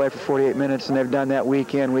they could play for 48 minutes, and they've done that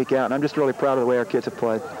week in, week out. And I'm just really proud of the way our kids have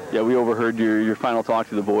played. Yeah, we overheard your final talk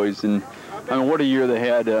to the boys, and I mean, what a year they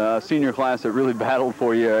had. A senior class that really battled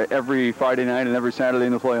for you every Friday night and every Saturday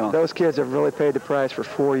in the playoffs. Those kids have really paid the price for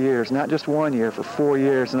 4 years, not just 1 year, for 4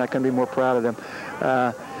 years, and I couldn't be more proud of them.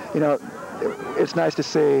 You know, it's nice to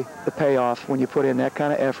see the payoff when you put in that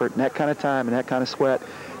kind of effort, and that kind of time, and that kind of sweat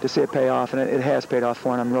to see it pay off, and it has paid off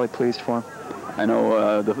for them. I'm really pleased for them. I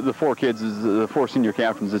know the 4 kids, the 4 senior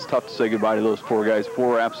captains, it's tough to say goodbye to those 4 guys,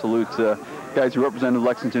 4 absolute guys who represented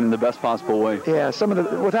Lexington in the best possible way. Yeah,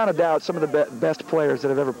 without a doubt, some of the best players that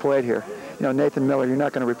have ever played here. You know, Nathan Miller, you're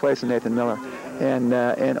not going to replace Nathan Miller. And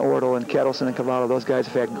Ortle and Kettleson and Cavallo, those guys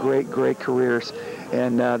have had great careers.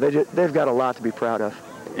 And they've got a lot to be proud of.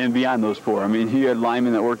 And beyond those 4, I mean, you had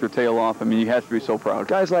linemen that worked their tail off. I mean, you have to be so proud.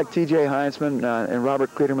 Guys like T.J. Heinzman and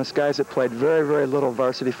Robert Cleederman, guys that played very little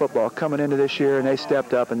varsity football coming into this year, and they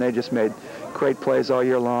stepped up and they just made great plays all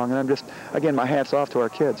year long. And I'm just, again, my hat's off to our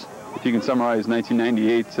kids. If you can summarize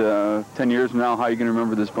 1998, 10 years from now, how are you going to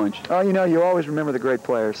remember this bunch? Oh, you know, you always remember the great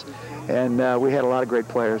players. And we had a lot of great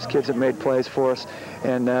players, kids that made plays for us.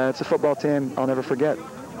 And it's a football team I'll never forget.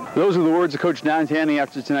 Those are the words of Coach Don Tanny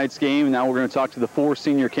after tonight's game. Now we're going to talk to the 4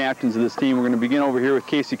 senior captains of this team. We're going to begin over here with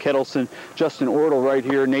Casey Kettleson, Justin Ortle right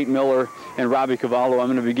here, Nate Miller, and Robbie Cavallo. I'm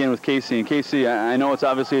going to begin with Casey. And Casey, I know it's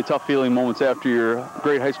obviously a tough feeling moments after your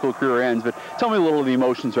great high school career ends, but tell me a little of the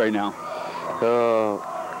emotions right now.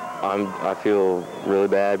 I feel really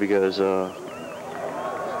bad because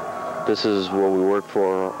this is what we worked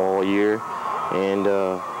for all year, and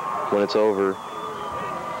when it's over,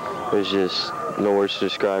 there's just no words to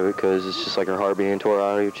describe it because it's just like your heart being tore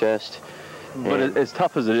out of your chest. But as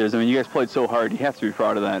tough as it is, I mean, you guys played so hard. You have to be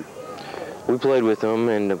proud of that. We played with them,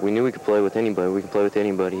 and we knew we could play with anybody. We can play with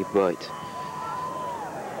anybody, but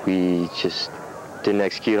we just didn't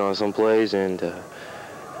execute on some plays, and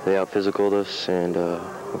they out-physicaled us, and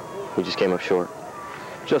we just came up short.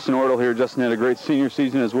 Justin Ortle here. Justin had a great senior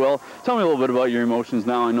season as well. Tell me a little bit about your emotions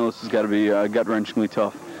now. I know this has got to be gut-wrenchingly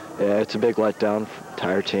tough. Yeah, it's a big letdown for the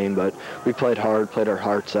entire team, but we played hard, played our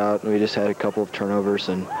hearts out, and we just had a couple of turnovers,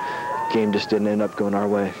 and the game just didn't end up going our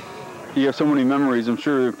way. You have so many memories. I'm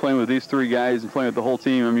sure playing with these 3 guys and playing with the whole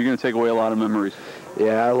team, I mean, you're going to take away a lot of memories.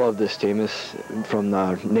 Yeah, I love this team. From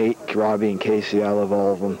Nate, Robbie, and Casey, I love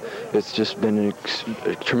all of them. It's just been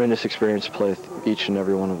a tremendous experience to play with each and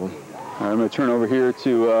every one of them. All right, I'm going to turn over here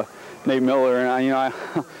to Nate Miller. And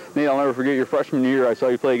Nate, I'll never forget your freshman year. I saw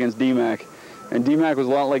you play against DMAC. And DMAC was a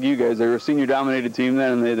lot like you guys. They were a senior-dominated team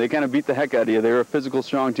then, and they kind of beat the heck out of you. They were a physical,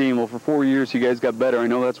 strong team. Well, for 4 years, you guys got better. I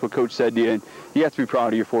know that's what Coach said to you, and you have to be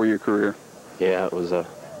proud of your 4-year career. Yeah, it was a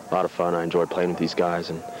lot of fun. I enjoyed playing with these guys,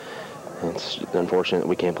 and it's unfortunate that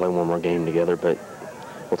we can't play one more game together, but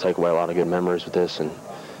we'll take away a lot of good memories with this, and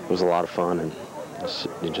it was a lot of fun, and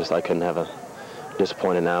I couldn't have a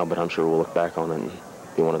disappointed now, but I'm sure we'll look back on it and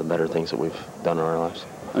be one of the better things that we've done in our lives.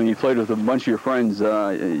 I mean, you played with a bunch of your friends.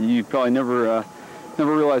 You probably never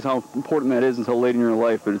realized how important that is until late in your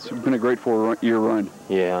life, but it's been a great 4-year run.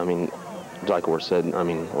 Yeah, I mean, like Orr said, I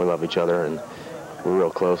mean, we love each other, and we're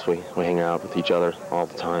real close. We hang out with each other all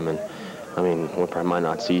the time, and I mean, we probably might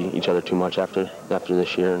not see each other too much after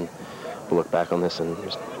this year, and we'll look back on this and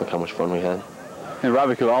just look how much fun we had. And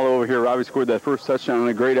Robbie Cavallo over here. Robbie scored that first touchdown in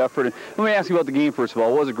a great effort. And let me ask you about the game, first of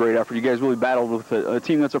all. It was a great effort. You guys really battled with a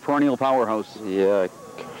team that's a perennial powerhouse. Yeah,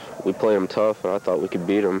 we played them tough, and I thought we could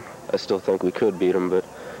beat them. I still think we could beat them, but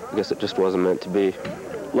I guess it just wasn't meant to be.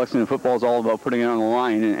 Lexington football is all about putting it on the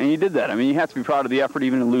line, and you did that. I mean, you have to be proud of the effort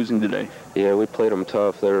even in losing today. Yeah, we played them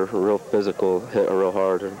tough. They're real physical, hit real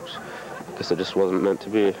hard. I guess it just wasn't meant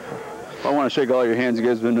to be. I want to shake all your hands. You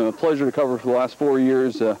guys have been a pleasure to cover for the last 4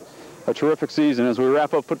 years. A terrific season. As we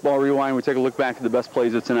wrap up Football Rewind, we take a look back at the best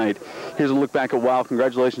plays of tonight. Here's a look back at WOW.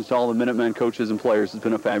 Congratulations to all the Minutemen coaches and players. It's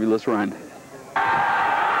been a fabulous run.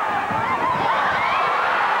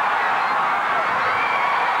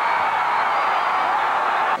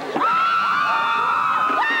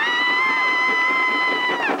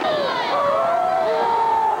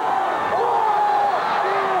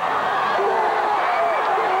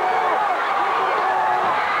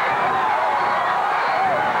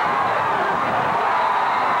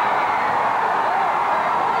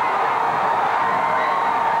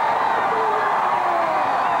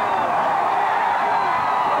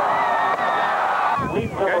 Lead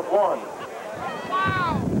number 1.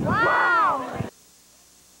 Wow.